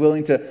intentions. He's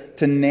willing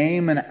to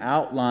name and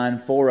outline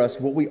for us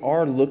what we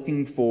are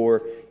looking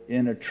for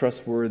in a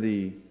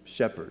trustworthy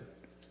shepherd.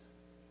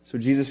 So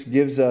Jesus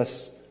gives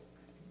us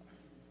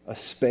a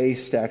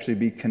space to actually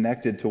be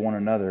connected to one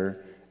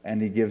another,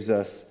 and he gives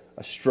us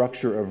a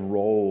structure of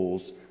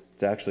roles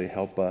to actually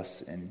help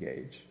us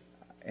engage.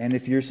 And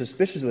if you're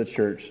suspicious of the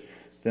church,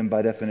 then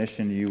by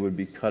definition you would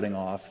be cutting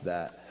off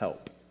that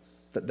help.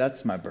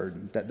 That's my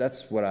burden.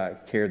 That's what I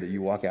care that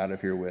you walk out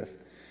of here with.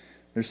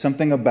 There's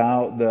something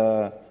about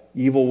the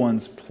evil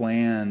one's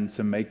plan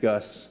to make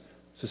us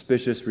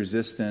suspicious,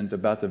 resistant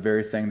about the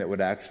very thing that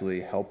would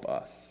actually help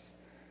us.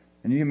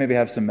 And you can maybe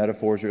have some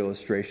metaphors or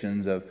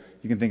illustrations of,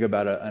 you can think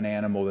about an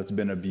animal that's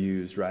been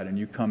abused, right? And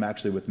you come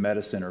actually with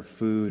medicine or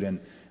food, and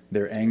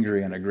they're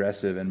angry and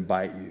aggressive and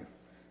bite you.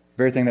 The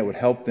very thing that would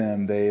help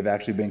them, they've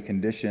actually been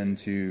conditioned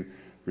to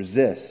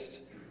resist.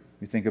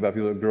 You think about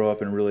people that grow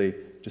up in really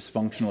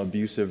dysfunctional,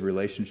 abusive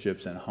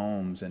relationships and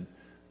homes, and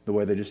the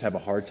way they just have a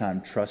hard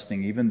time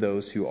trusting even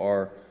those who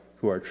are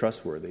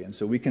trustworthy. And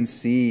so we can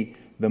see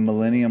the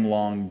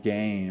millennium-long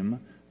game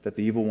that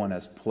the evil one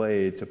has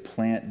played to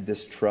plant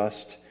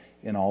distrust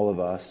in all of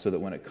us, so that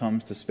when it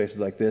comes to spaces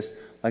like this,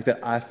 like that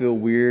I feel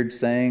weird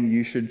saying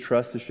you should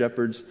trust the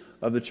shepherds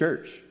of the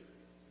church.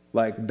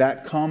 Like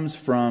that comes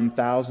from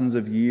thousands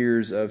of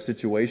years of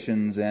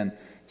situations and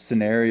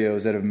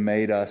scenarios that have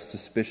made us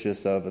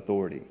suspicious of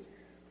authority.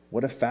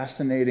 What a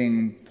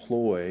fascinating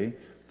ploy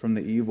from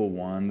the evil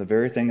one. The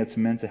very thing that's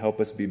meant to help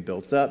us be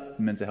built up,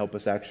 meant to help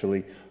us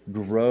actually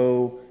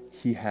grow,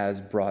 he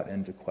has brought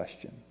into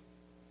question.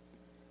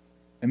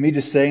 And me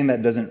just saying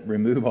that doesn't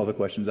remove all the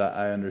questions.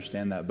 I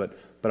understand that. But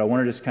I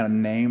want to just kind of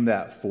name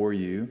that for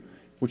you,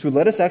 which would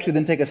let us actually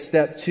then take a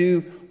step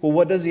to, well,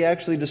 what does he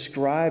actually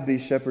describe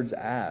these shepherds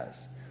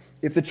as?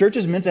 If the church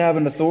is meant to have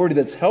an authority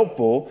that's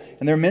helpful,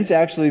 and they're meant to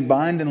actually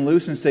bind and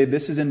loose and say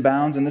this is in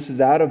bounds and this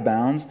is out of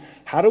bounds,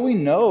 how do we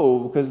know?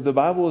 Because the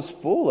Bible is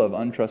full of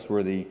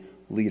untrustworthy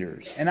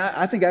leaders. And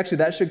I think actually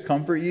that should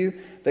comfort you,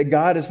 that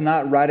God is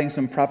not writing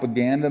some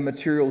propaganda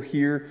material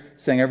here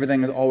saying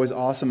everything is always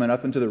awesome and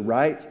up and to the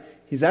right.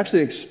 He's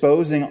actually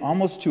exposing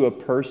almost to a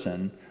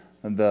person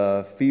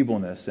the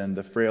feebleness and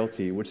the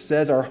frailty, which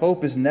says our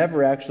hope is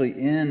never actually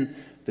in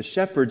the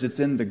shepherds, it's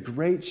in the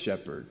great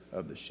shepherd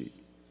of the sheep.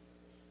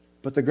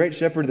 But the great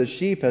shepherd of the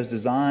sheep has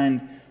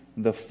designed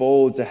the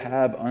fold to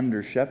have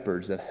under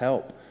shepherds that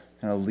help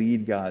kind of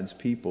lead God's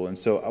people. And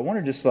so I want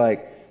to just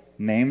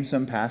name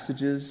some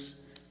passages.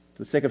 For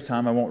the sake of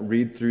time, I won't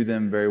read through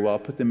them very well. I'll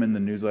put them in the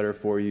newsletter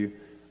for you.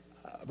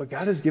 But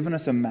God has given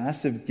us a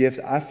massive gift.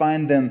 I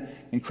find them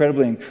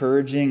incredibly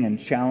encouraging and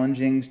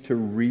challenging to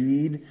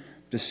read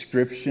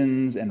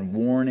descriptions and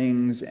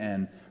warnings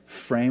and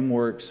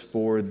frameworks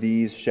for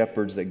these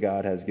shepherds that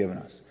God has given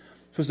us.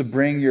 You're supposed to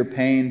bring your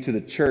pain to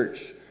the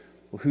church.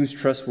 Well, who's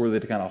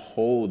trustworthy to kind of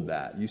hold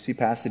that? You see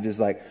passages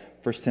like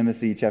 1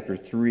 Timothy chapter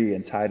 3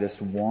 and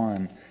Titus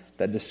 1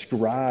 that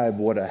describe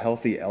what a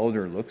healthy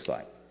elder looks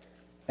like.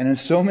 And in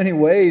so many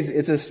ways,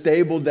 it's a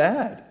stable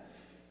dad.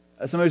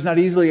 Somebody who's not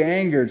easily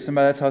angered,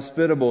 somebody that's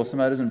hospitable,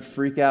 somebody that doesn't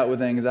freak out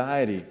with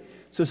anxiety.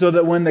 So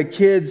that when the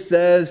kid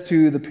says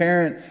to the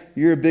parent,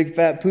 you're a big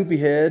fat poopy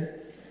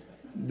head,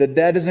 the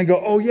dad doesn't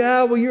go, oh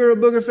yeah, well you're a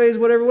booger face,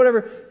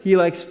 whatever. He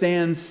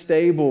stands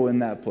stable in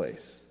that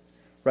place.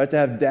 Right? To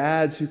have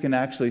dads who can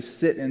actually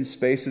sit in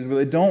spaces where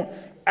they don't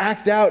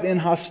act out in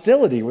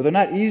hostility, where they're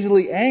not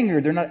easily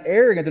angered, they're not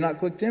arrogant, they're not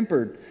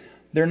quick-tempered.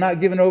 They're not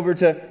given over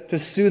to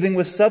soothing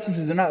with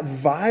substances. They're not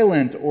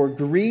violent or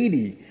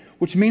greedy,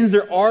 which means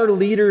there are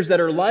leaders that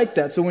are like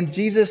that. So when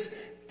Jesus,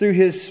 through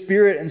his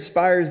Spirit,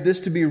 inspires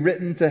this to be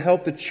written to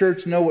help the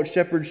church know what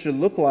shepherds should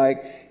look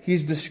like,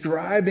 he's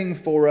describing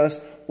for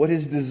us what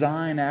his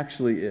design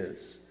actually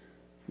is.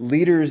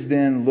 Leaders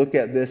then look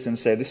at this and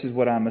say, this is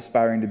what I'm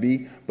aspiring to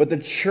be. But the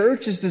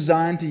church is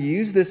designed to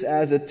use this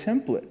as a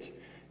template.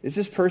 Is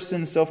this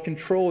person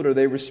self-controlled? Are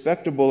they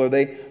respectable? Are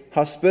they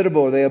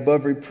hospitable? Are they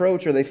above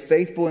reproach? Are they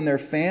faithful in their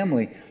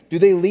family? Do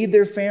they lead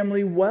their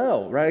family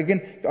well? Right?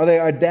 Again, are they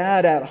a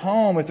dad at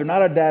home? If they're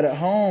not a dad at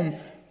home,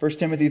 1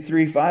 Timothy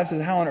 3:5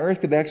 says, how on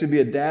earth could they actually be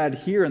a dad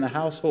here in the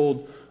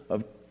household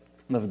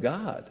of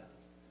God?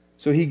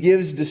 So he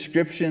gives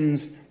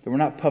descriptions that were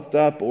not puffed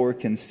up or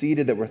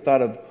conceited, that were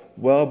thought of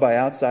well by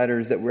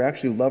outsiders, that were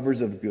actually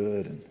lovers of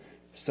good and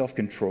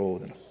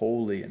self-controlled and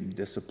holy and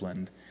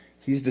disciplined.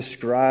 He's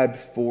described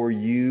for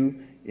you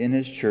in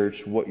his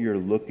church what you're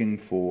looking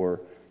for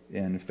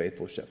in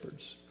faithful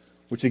shepherds.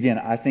 Which again,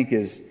 I think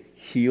is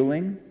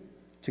healing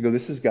to go,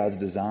 this is God's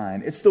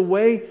design. It's the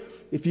way,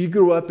 if you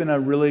grew up in a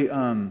really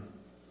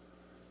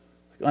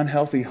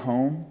unhealthy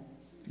home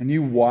and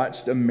you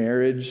watched a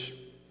marriage,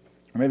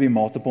 or maybe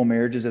multiple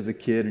marriages as a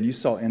kid, and you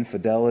saw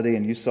infidelity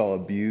and you saw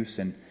abuse,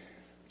 and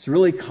it's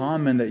really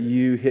common that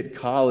you hit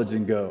college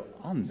and go,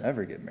 I'll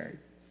never get married,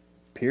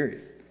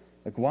 period.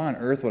 Why on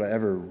earth would I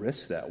ever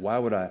risk that? Why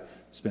would I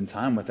spend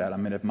time with that? I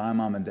mean, if my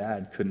mom and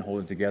dad couldn't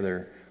hold it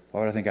together, why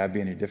would I think I'd be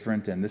any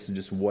different? And this is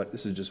just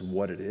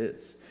what it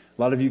is.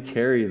 A lot of you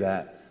carry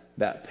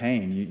that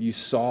pain. You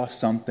saw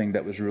something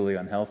that was really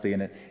unhealthy,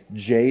 and it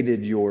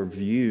jaded your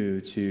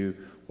view to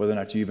whether or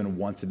not you even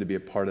wanted to be a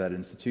part of that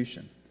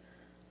institution.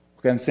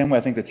 Okay, in the same way,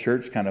 I think the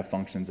church kind of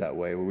functions that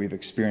way, where we've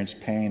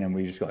experienced pain and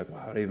we just go wow,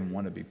 I don't even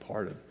want to be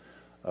part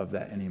of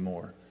that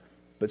anymore.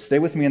 But stay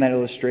with me in that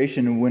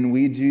illustration. When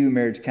we do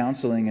marriage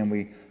counseling and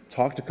we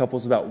talk to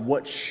couples about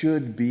what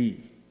should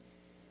be,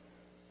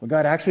 well,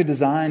 God actually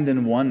designed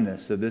in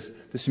oneness of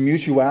this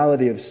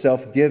mutuality of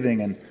self-giving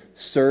and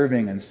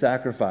serving and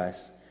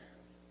sacrifice.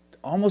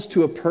 Almost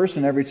to a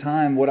person every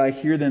time, what I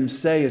hear them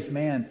say is,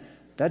 man,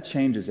 that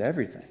changes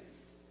everything.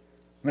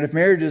 I mean, if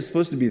marriage is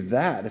supposed to be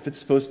that, if it's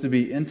supposed to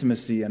be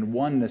intimacy and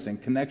oneness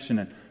and connection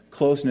and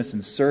closeness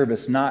and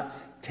service,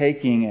 not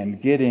taking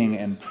and getting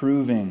and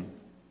proving,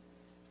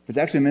 if it's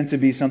actually meant to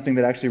be something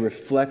that actually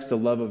reflects the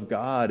love of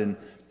God in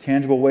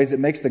tangible ways, that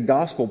makes the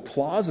gospel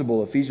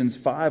plausible, Ephesians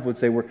 5 would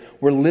say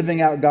we're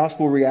living out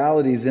gospel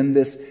realities in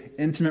this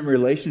intimate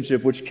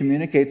relationship, which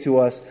communicate to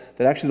us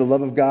that actually the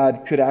love of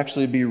God could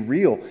actually be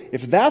real.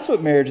 If that's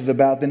what marriage is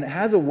about, then it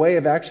has a way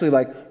of actually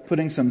like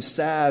putting some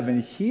salve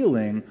and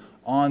healing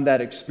on that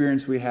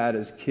experience we had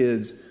as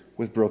kids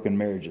with broken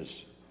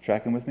marriages.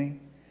 Tracking with me?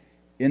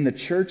 In the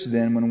church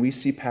then, when we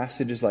see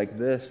passages like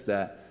this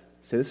that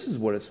say this is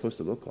what it's supposed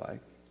to look like,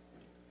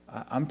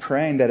 I'm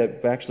praying that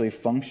it actually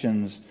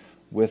functions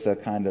with a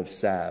kind of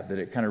salve, that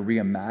it kind of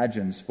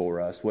reimagines for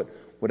us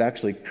what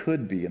actually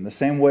could be. In the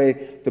same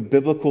way, the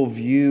biblical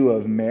view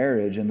of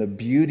marriage and the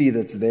beauty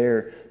that's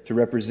there to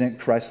represent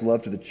Christ's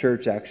love to the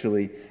church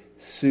actually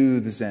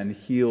soothes and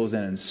heals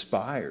and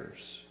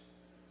inspires.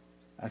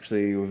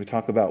 Actually, when we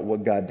talk about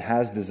what God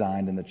has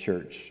designed in the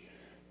church,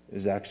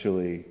 is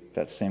actually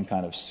that same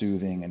kind of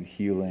soothing and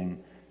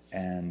healing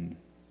and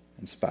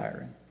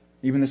inspiring.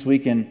 Even this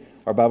week in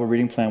our Bible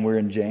reading plan, we're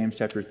in James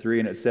chapter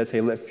 3, and it says,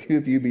 hey, let few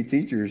of you be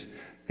teachers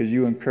because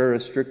you incur a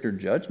stricter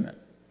judgment.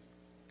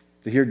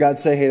 To hear God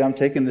say, hey, I'm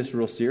taking this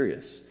real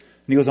serious.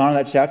 And he goes on in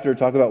that chapter to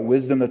talk about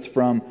wisdom that's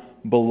from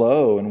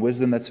below and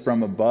wisdom that's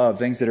from above,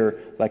 things that are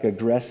like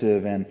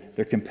aggressive and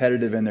they're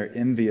competitive and they're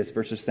envious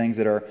versus things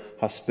that are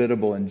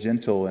hospitable and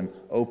gentle and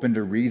open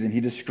to reason. He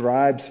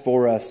describes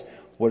for us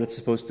what it's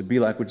supposed to be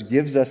like, which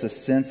gives us a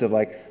sense of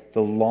like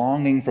the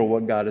longing for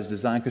what God has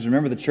designed. Because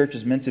remember, the church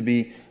is meant to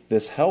be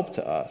this help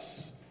to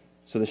us.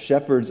 So the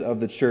shepherds of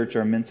the church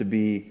are meant to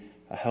be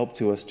a help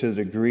to us to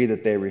the degree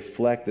that they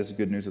reflect this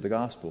good news of the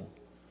gospel.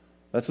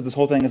 That's what this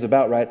whole thing is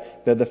about,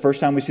 right? The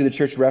first time we see the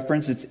church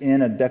referenced, it's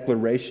in a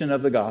declaration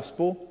of the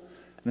gospel.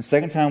 And the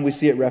second time we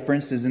see it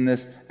referenced is in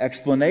this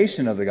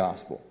explanation of the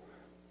gospel.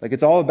 Like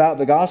it's all about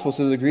the gospel. So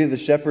to the degree that the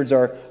shepherds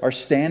are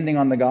standing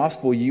on the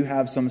gospel, you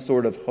have some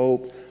sort of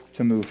hope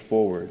to move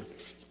forward.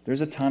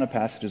 There's a ton of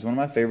passages. One of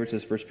my favorites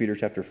is 1 Peter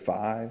chapter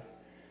 5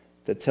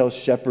 that tells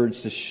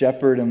shepherds to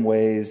shepherd in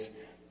ways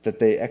that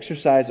they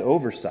exercise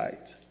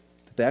oversight,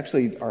 that they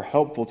actually are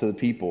helpful to the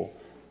people,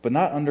 but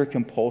not under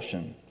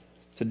compulsion.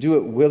 To do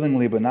it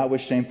willingly, but not with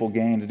shameful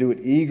gain. To do it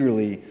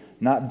eagerly,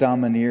 not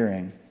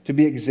domineering. To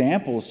be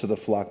examples to the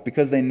flock,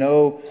 because they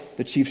know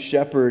the chief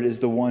shepherd is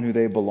the one who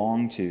they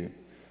belong to.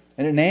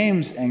 And it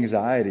names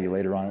anxiety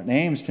later on. It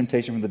names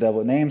temptation from the devil.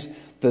 It names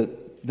the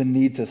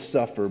need to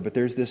suffer. But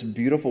there's this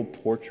beautiful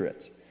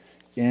portrait.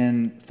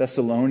 In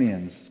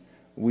Thessalonians,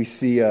 we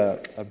see a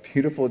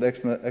beautiful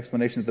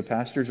explanation that the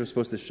pastors are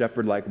supposed to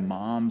shepherd like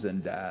moms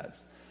and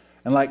dads.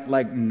 And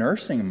like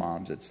nursing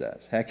moms, it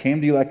says. I came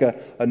to you like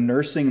a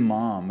nursing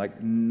mom,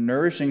 like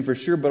nourishing for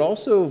sure, but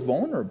also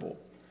vulnerable.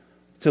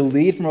 To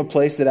lead from a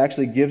place that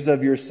actually gives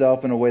of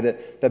yourself in a way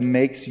that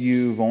makes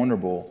you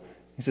vulnerable.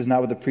 He says,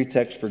 not with a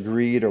pretext for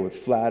greed or with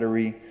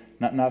flattery,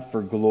 not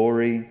for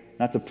glory,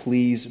 not to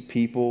please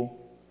people.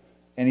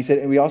 And he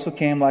said, we also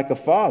came like a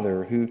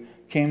father who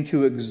came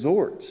to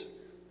exhort,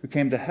 who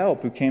came to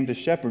help, who came to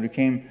shepherd, who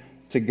came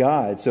to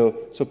guide. So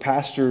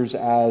pastors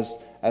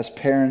as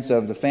parents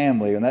of the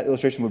family. And that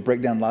illustration would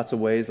break down lots of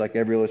ways, like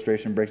every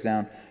illustration breaks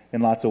down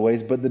in lots of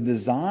ways. But the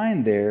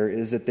design there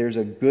is that there's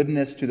a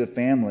goodness to the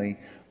family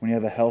when you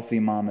have a healthy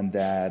mom and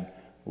dad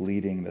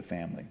leading the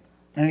family.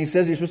 And he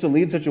says you're supposed to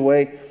lead in such a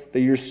way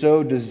that you're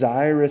so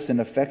desirous and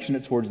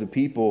affectionate towards the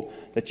people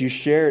that you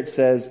share, it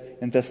says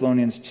in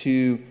Thessalonians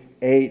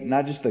 2:8,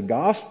 not just the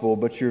gospel,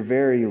 but your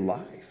very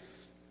life.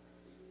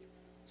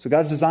 So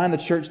God's designed the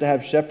church to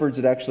have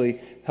shepherds that actually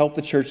help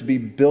the church be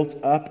built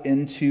up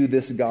into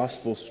this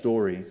gospel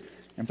story.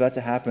 And for that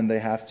to happen, they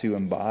have to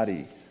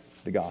embody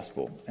the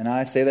gospel. And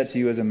I say that to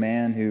you as a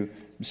man who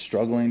is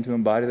struggling to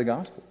embody the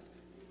gospel,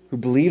 who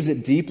believes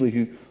it deeply,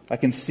 who I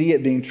can see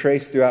it being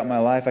traced throughout my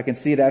life. I can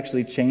see it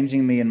actually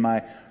changing me in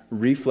my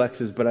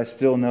reflexes, but I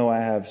still know I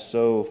have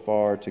so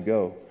far to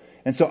go.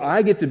 And so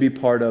I get to be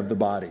part of the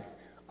body.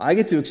 I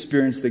get to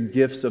experience the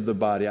gifts of the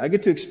body. I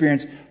get to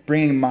experience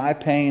bringing my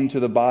pain to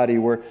the body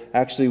where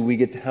actually we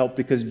get to help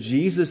because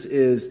Jesus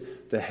is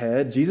the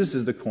head. Jesus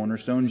is the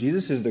cornerstone.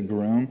 Jesus is the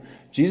groom.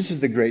 Jesus is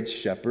the great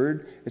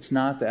shepherd. It's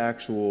not the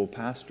actual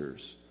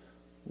pastors,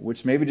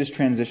 which maybe just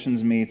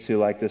transitions me to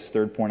like this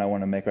third point I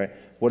want to make, right?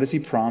 What does he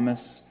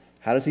promise?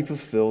 How does he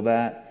fulfill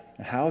that?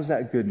 And how is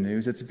that good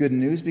news? It's good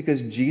news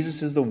because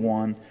Jesus is the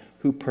one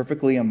who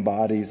perfectly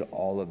embodies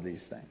all of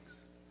these things.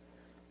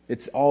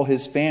 It's all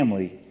his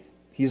family.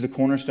 He's the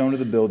cornerstone of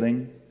the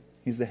building.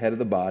 He's the head of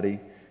the body.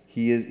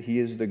 He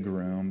is the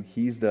groom.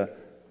 He's the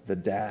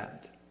dad.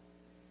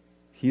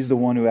 He's the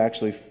one who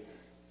actually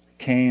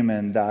came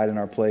and died in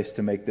our place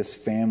to make this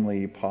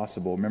family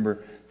possible.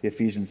 Remember, the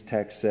Ephesians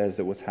text says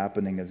that what's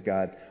happening is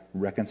God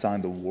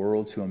reconciling the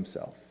world to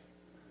himself.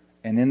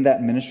 And in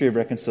that ministry of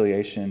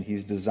reconciliation,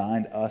 he's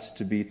designed us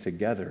to be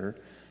together.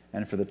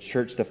 and for the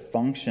church to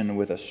function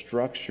with a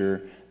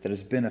structure that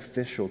is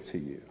beneficial to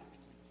you,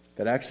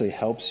 that actually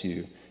helps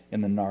you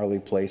in the gnarly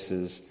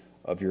places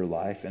of your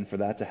life. And for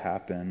that to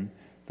happen,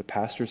 the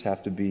pastors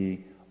have to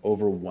be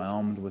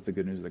overwhelmed with the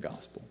good news of the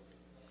gospel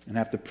and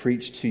have to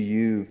preach to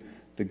you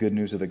the good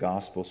news of the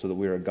gospel so that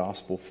we are a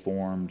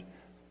gospel-formed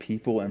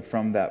people. And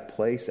from that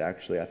place,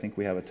 actually, I think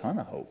we have a ton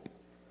of hope.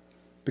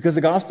 Because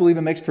the gospel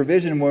even makes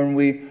provision when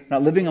we're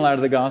not living in light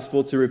of the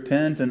gospel to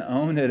repent and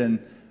own it and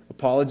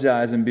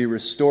apologize and be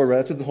restored. Right?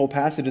 That's what the whole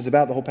passage is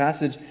about. The whole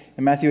passage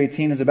in Matthew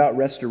 18 is about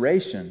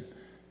restoration.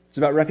 It's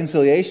about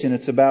reconciliation.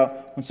 It's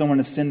about when someone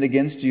has sinned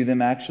against you,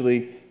 them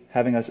actually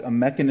having a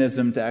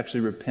mechanism to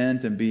actually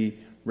repent and be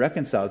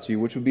reconciled to you,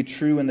 which would be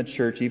true in the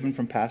church, even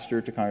from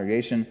pastor to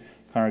congregation,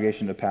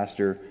 congregation to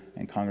pastor,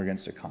 and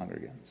congregants to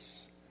congregants.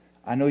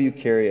 I know you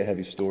carry a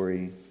heavy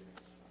story.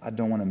 I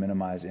don't want to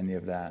minimize any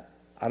of that.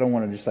 I don't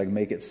want to just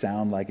make it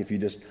sound like if you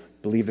just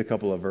believed a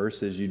couple of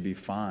verses, you'd be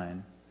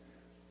fine.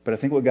 But I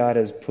think what God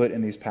has put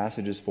in these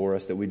passages for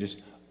us that we just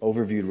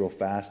overviewed real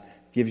fast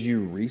gives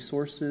you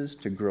resources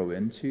to grow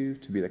into,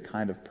 to be the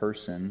kind of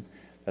person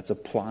that's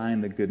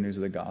applying the good news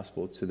of the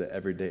gospel to the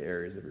everyday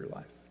areas of your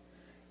life.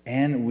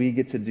 And we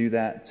get to do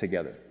that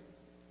together.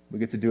 We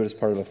get to do it as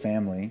part of a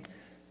family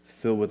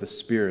filled with a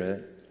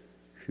Spirit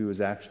who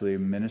is actually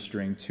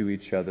ministering to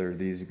each other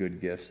these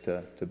good gifts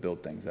to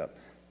build things up.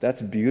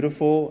 That's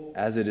beautiful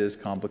as it is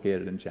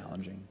complicated and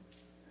challenging.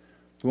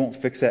 We won't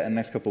fix that in the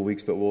next couple of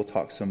weeks, but we'll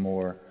talk some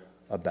more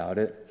about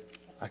it.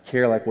 I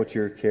care what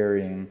you're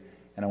carrying,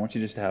 and I want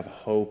you just to have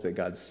hope that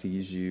God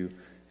sees you,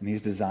 and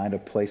He's designed a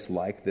place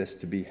like this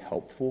to be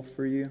helpful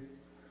for you.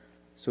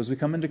 So as we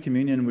come into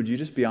communion, would you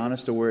just be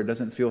honest to where it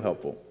doesn't feel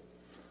helpful?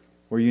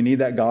 Where you need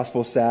that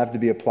gospel salve to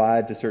be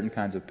applied to certain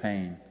kinds of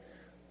pain?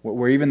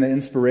 Where even the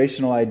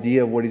inspirational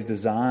idea of what He's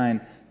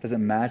designed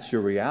doesn't match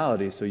your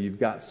reality, so you've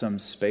got some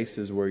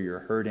spaces where you're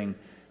hurting.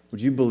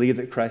 Would you believe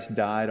that Christ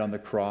died on the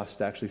cross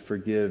to actually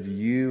forgive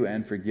you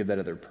and forgive that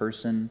other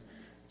person?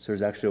 So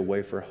there's actually a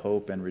way for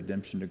hope and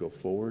redemption to go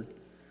forward.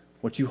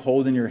 What you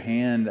hold in your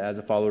hand as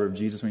a follower of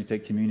Jesus when you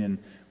take communion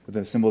with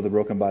the symbol of the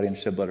broken body and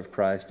shed blood of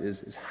Christ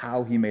is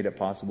how He made it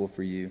possible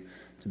for you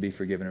to be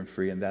forgiven and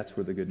free. And that's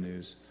where the good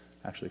news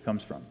actually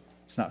comes from.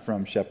 It's not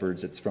from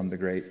shepherds, it's from the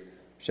great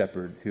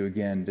shepherd who,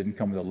 again, didn't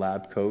come with a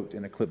lab coat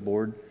and a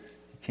clipboard.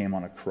 He came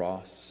on a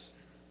cross.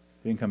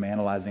 He didn't come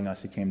analyzing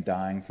us. He came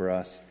dying for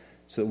us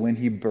so that when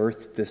He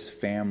birthed this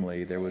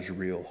family, there was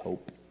real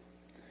hope.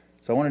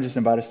 So I want to just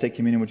invite us to take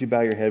communion. Would you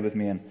bow your head with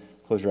me and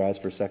close your eyes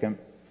for a second?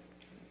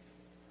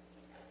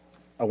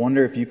 I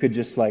wonder if you could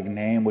just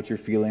name what you're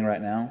feeling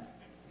right now.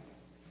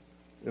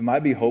 It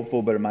might be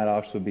hopeful, but it might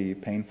also be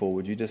painful.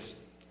 Would you just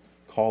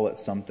call it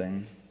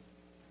something?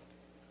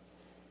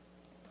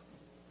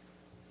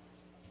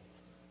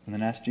 And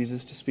then ask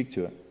Jesus to speak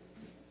to it.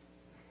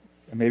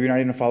 And maybe you're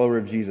not even a follower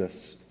of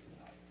Jesus,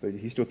 but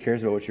He still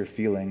cares about what you're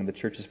feeling. The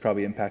church has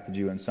probably impacted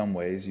you in some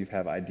ways. You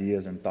have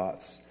ideas and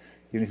thoughts,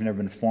 even if you've never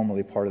been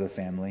formally part of the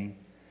family.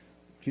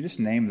 Would you just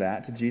name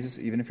that to Jesus,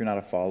 even if you're not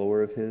a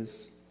follower of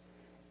His?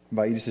 I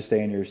invite you just to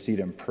stay in your seat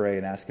and pray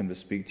and ask Him to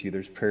speak to you.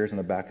 There's prayers on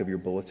the back of your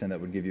bulletin that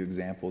would give you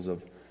examples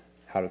of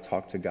how to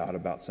talk to God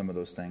about some of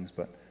those things.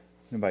 But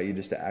I invite you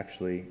just to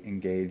actually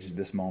engage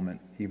this moment,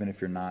 even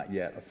if you're not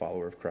yet a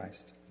follower of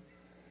Christ.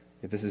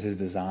 If this is His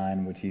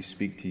design, would He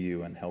speak to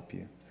you and help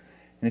you?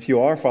 And if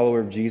you are a follower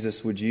of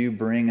Jesus, would you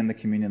bring in the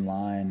communion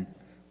line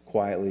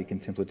quietly,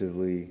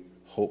 contemplatively,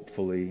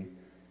 hopefully,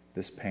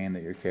 this pain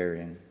that you're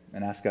carrying,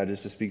 and ask God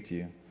just to speak to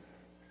you?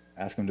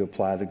 Ask Him to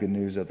apply the good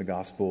news of the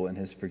gospel and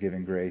His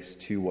forgiving grace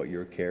to what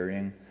you're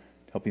carrying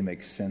to help you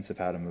make sense of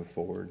how to move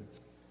forward.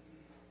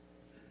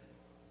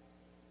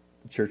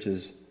 The church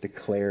is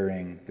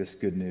declaring this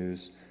good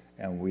news,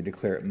 and we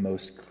declare it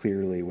most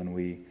clearly when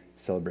we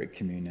celebrate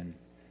communion.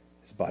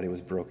 His body was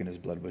broken, His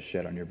blood was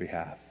shed on your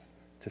behalf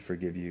to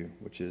forgive you,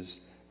 which is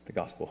the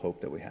gospel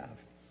hope that we have.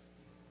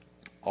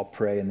 I'll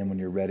pray, and then when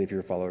you're ready, if you're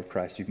a follower of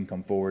Christ, you can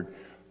come forward,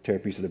 tear a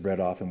piece of the bread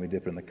off, and we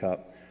dip it in the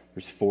cup.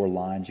 There's 4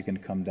 lines you can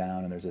come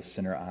down, and there's a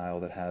center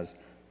aisle that has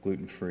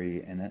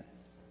gluten-free in it.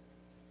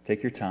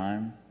 Take your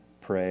time,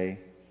 pray,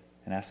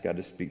 and ask God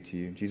to speak to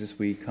you. Jesus,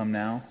 we come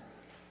now.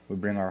 We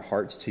bring our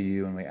hearts to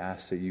you, and we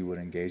ask that you would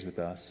engage with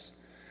us.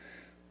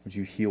 Would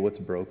you heal what's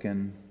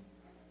broken?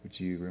 Would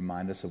you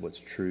remind us of what's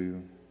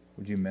true?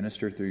 Would you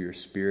minister through your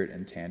Spirit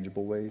in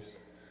tangible ways?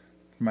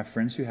 For my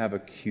friends who have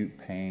acute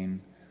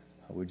pain,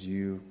 would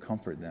you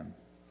comfort them?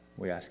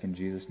 We ask in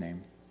Jesus'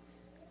 name.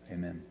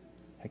 Amen.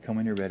 Hey, come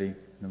when you're ready, and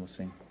then we'll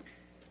sing.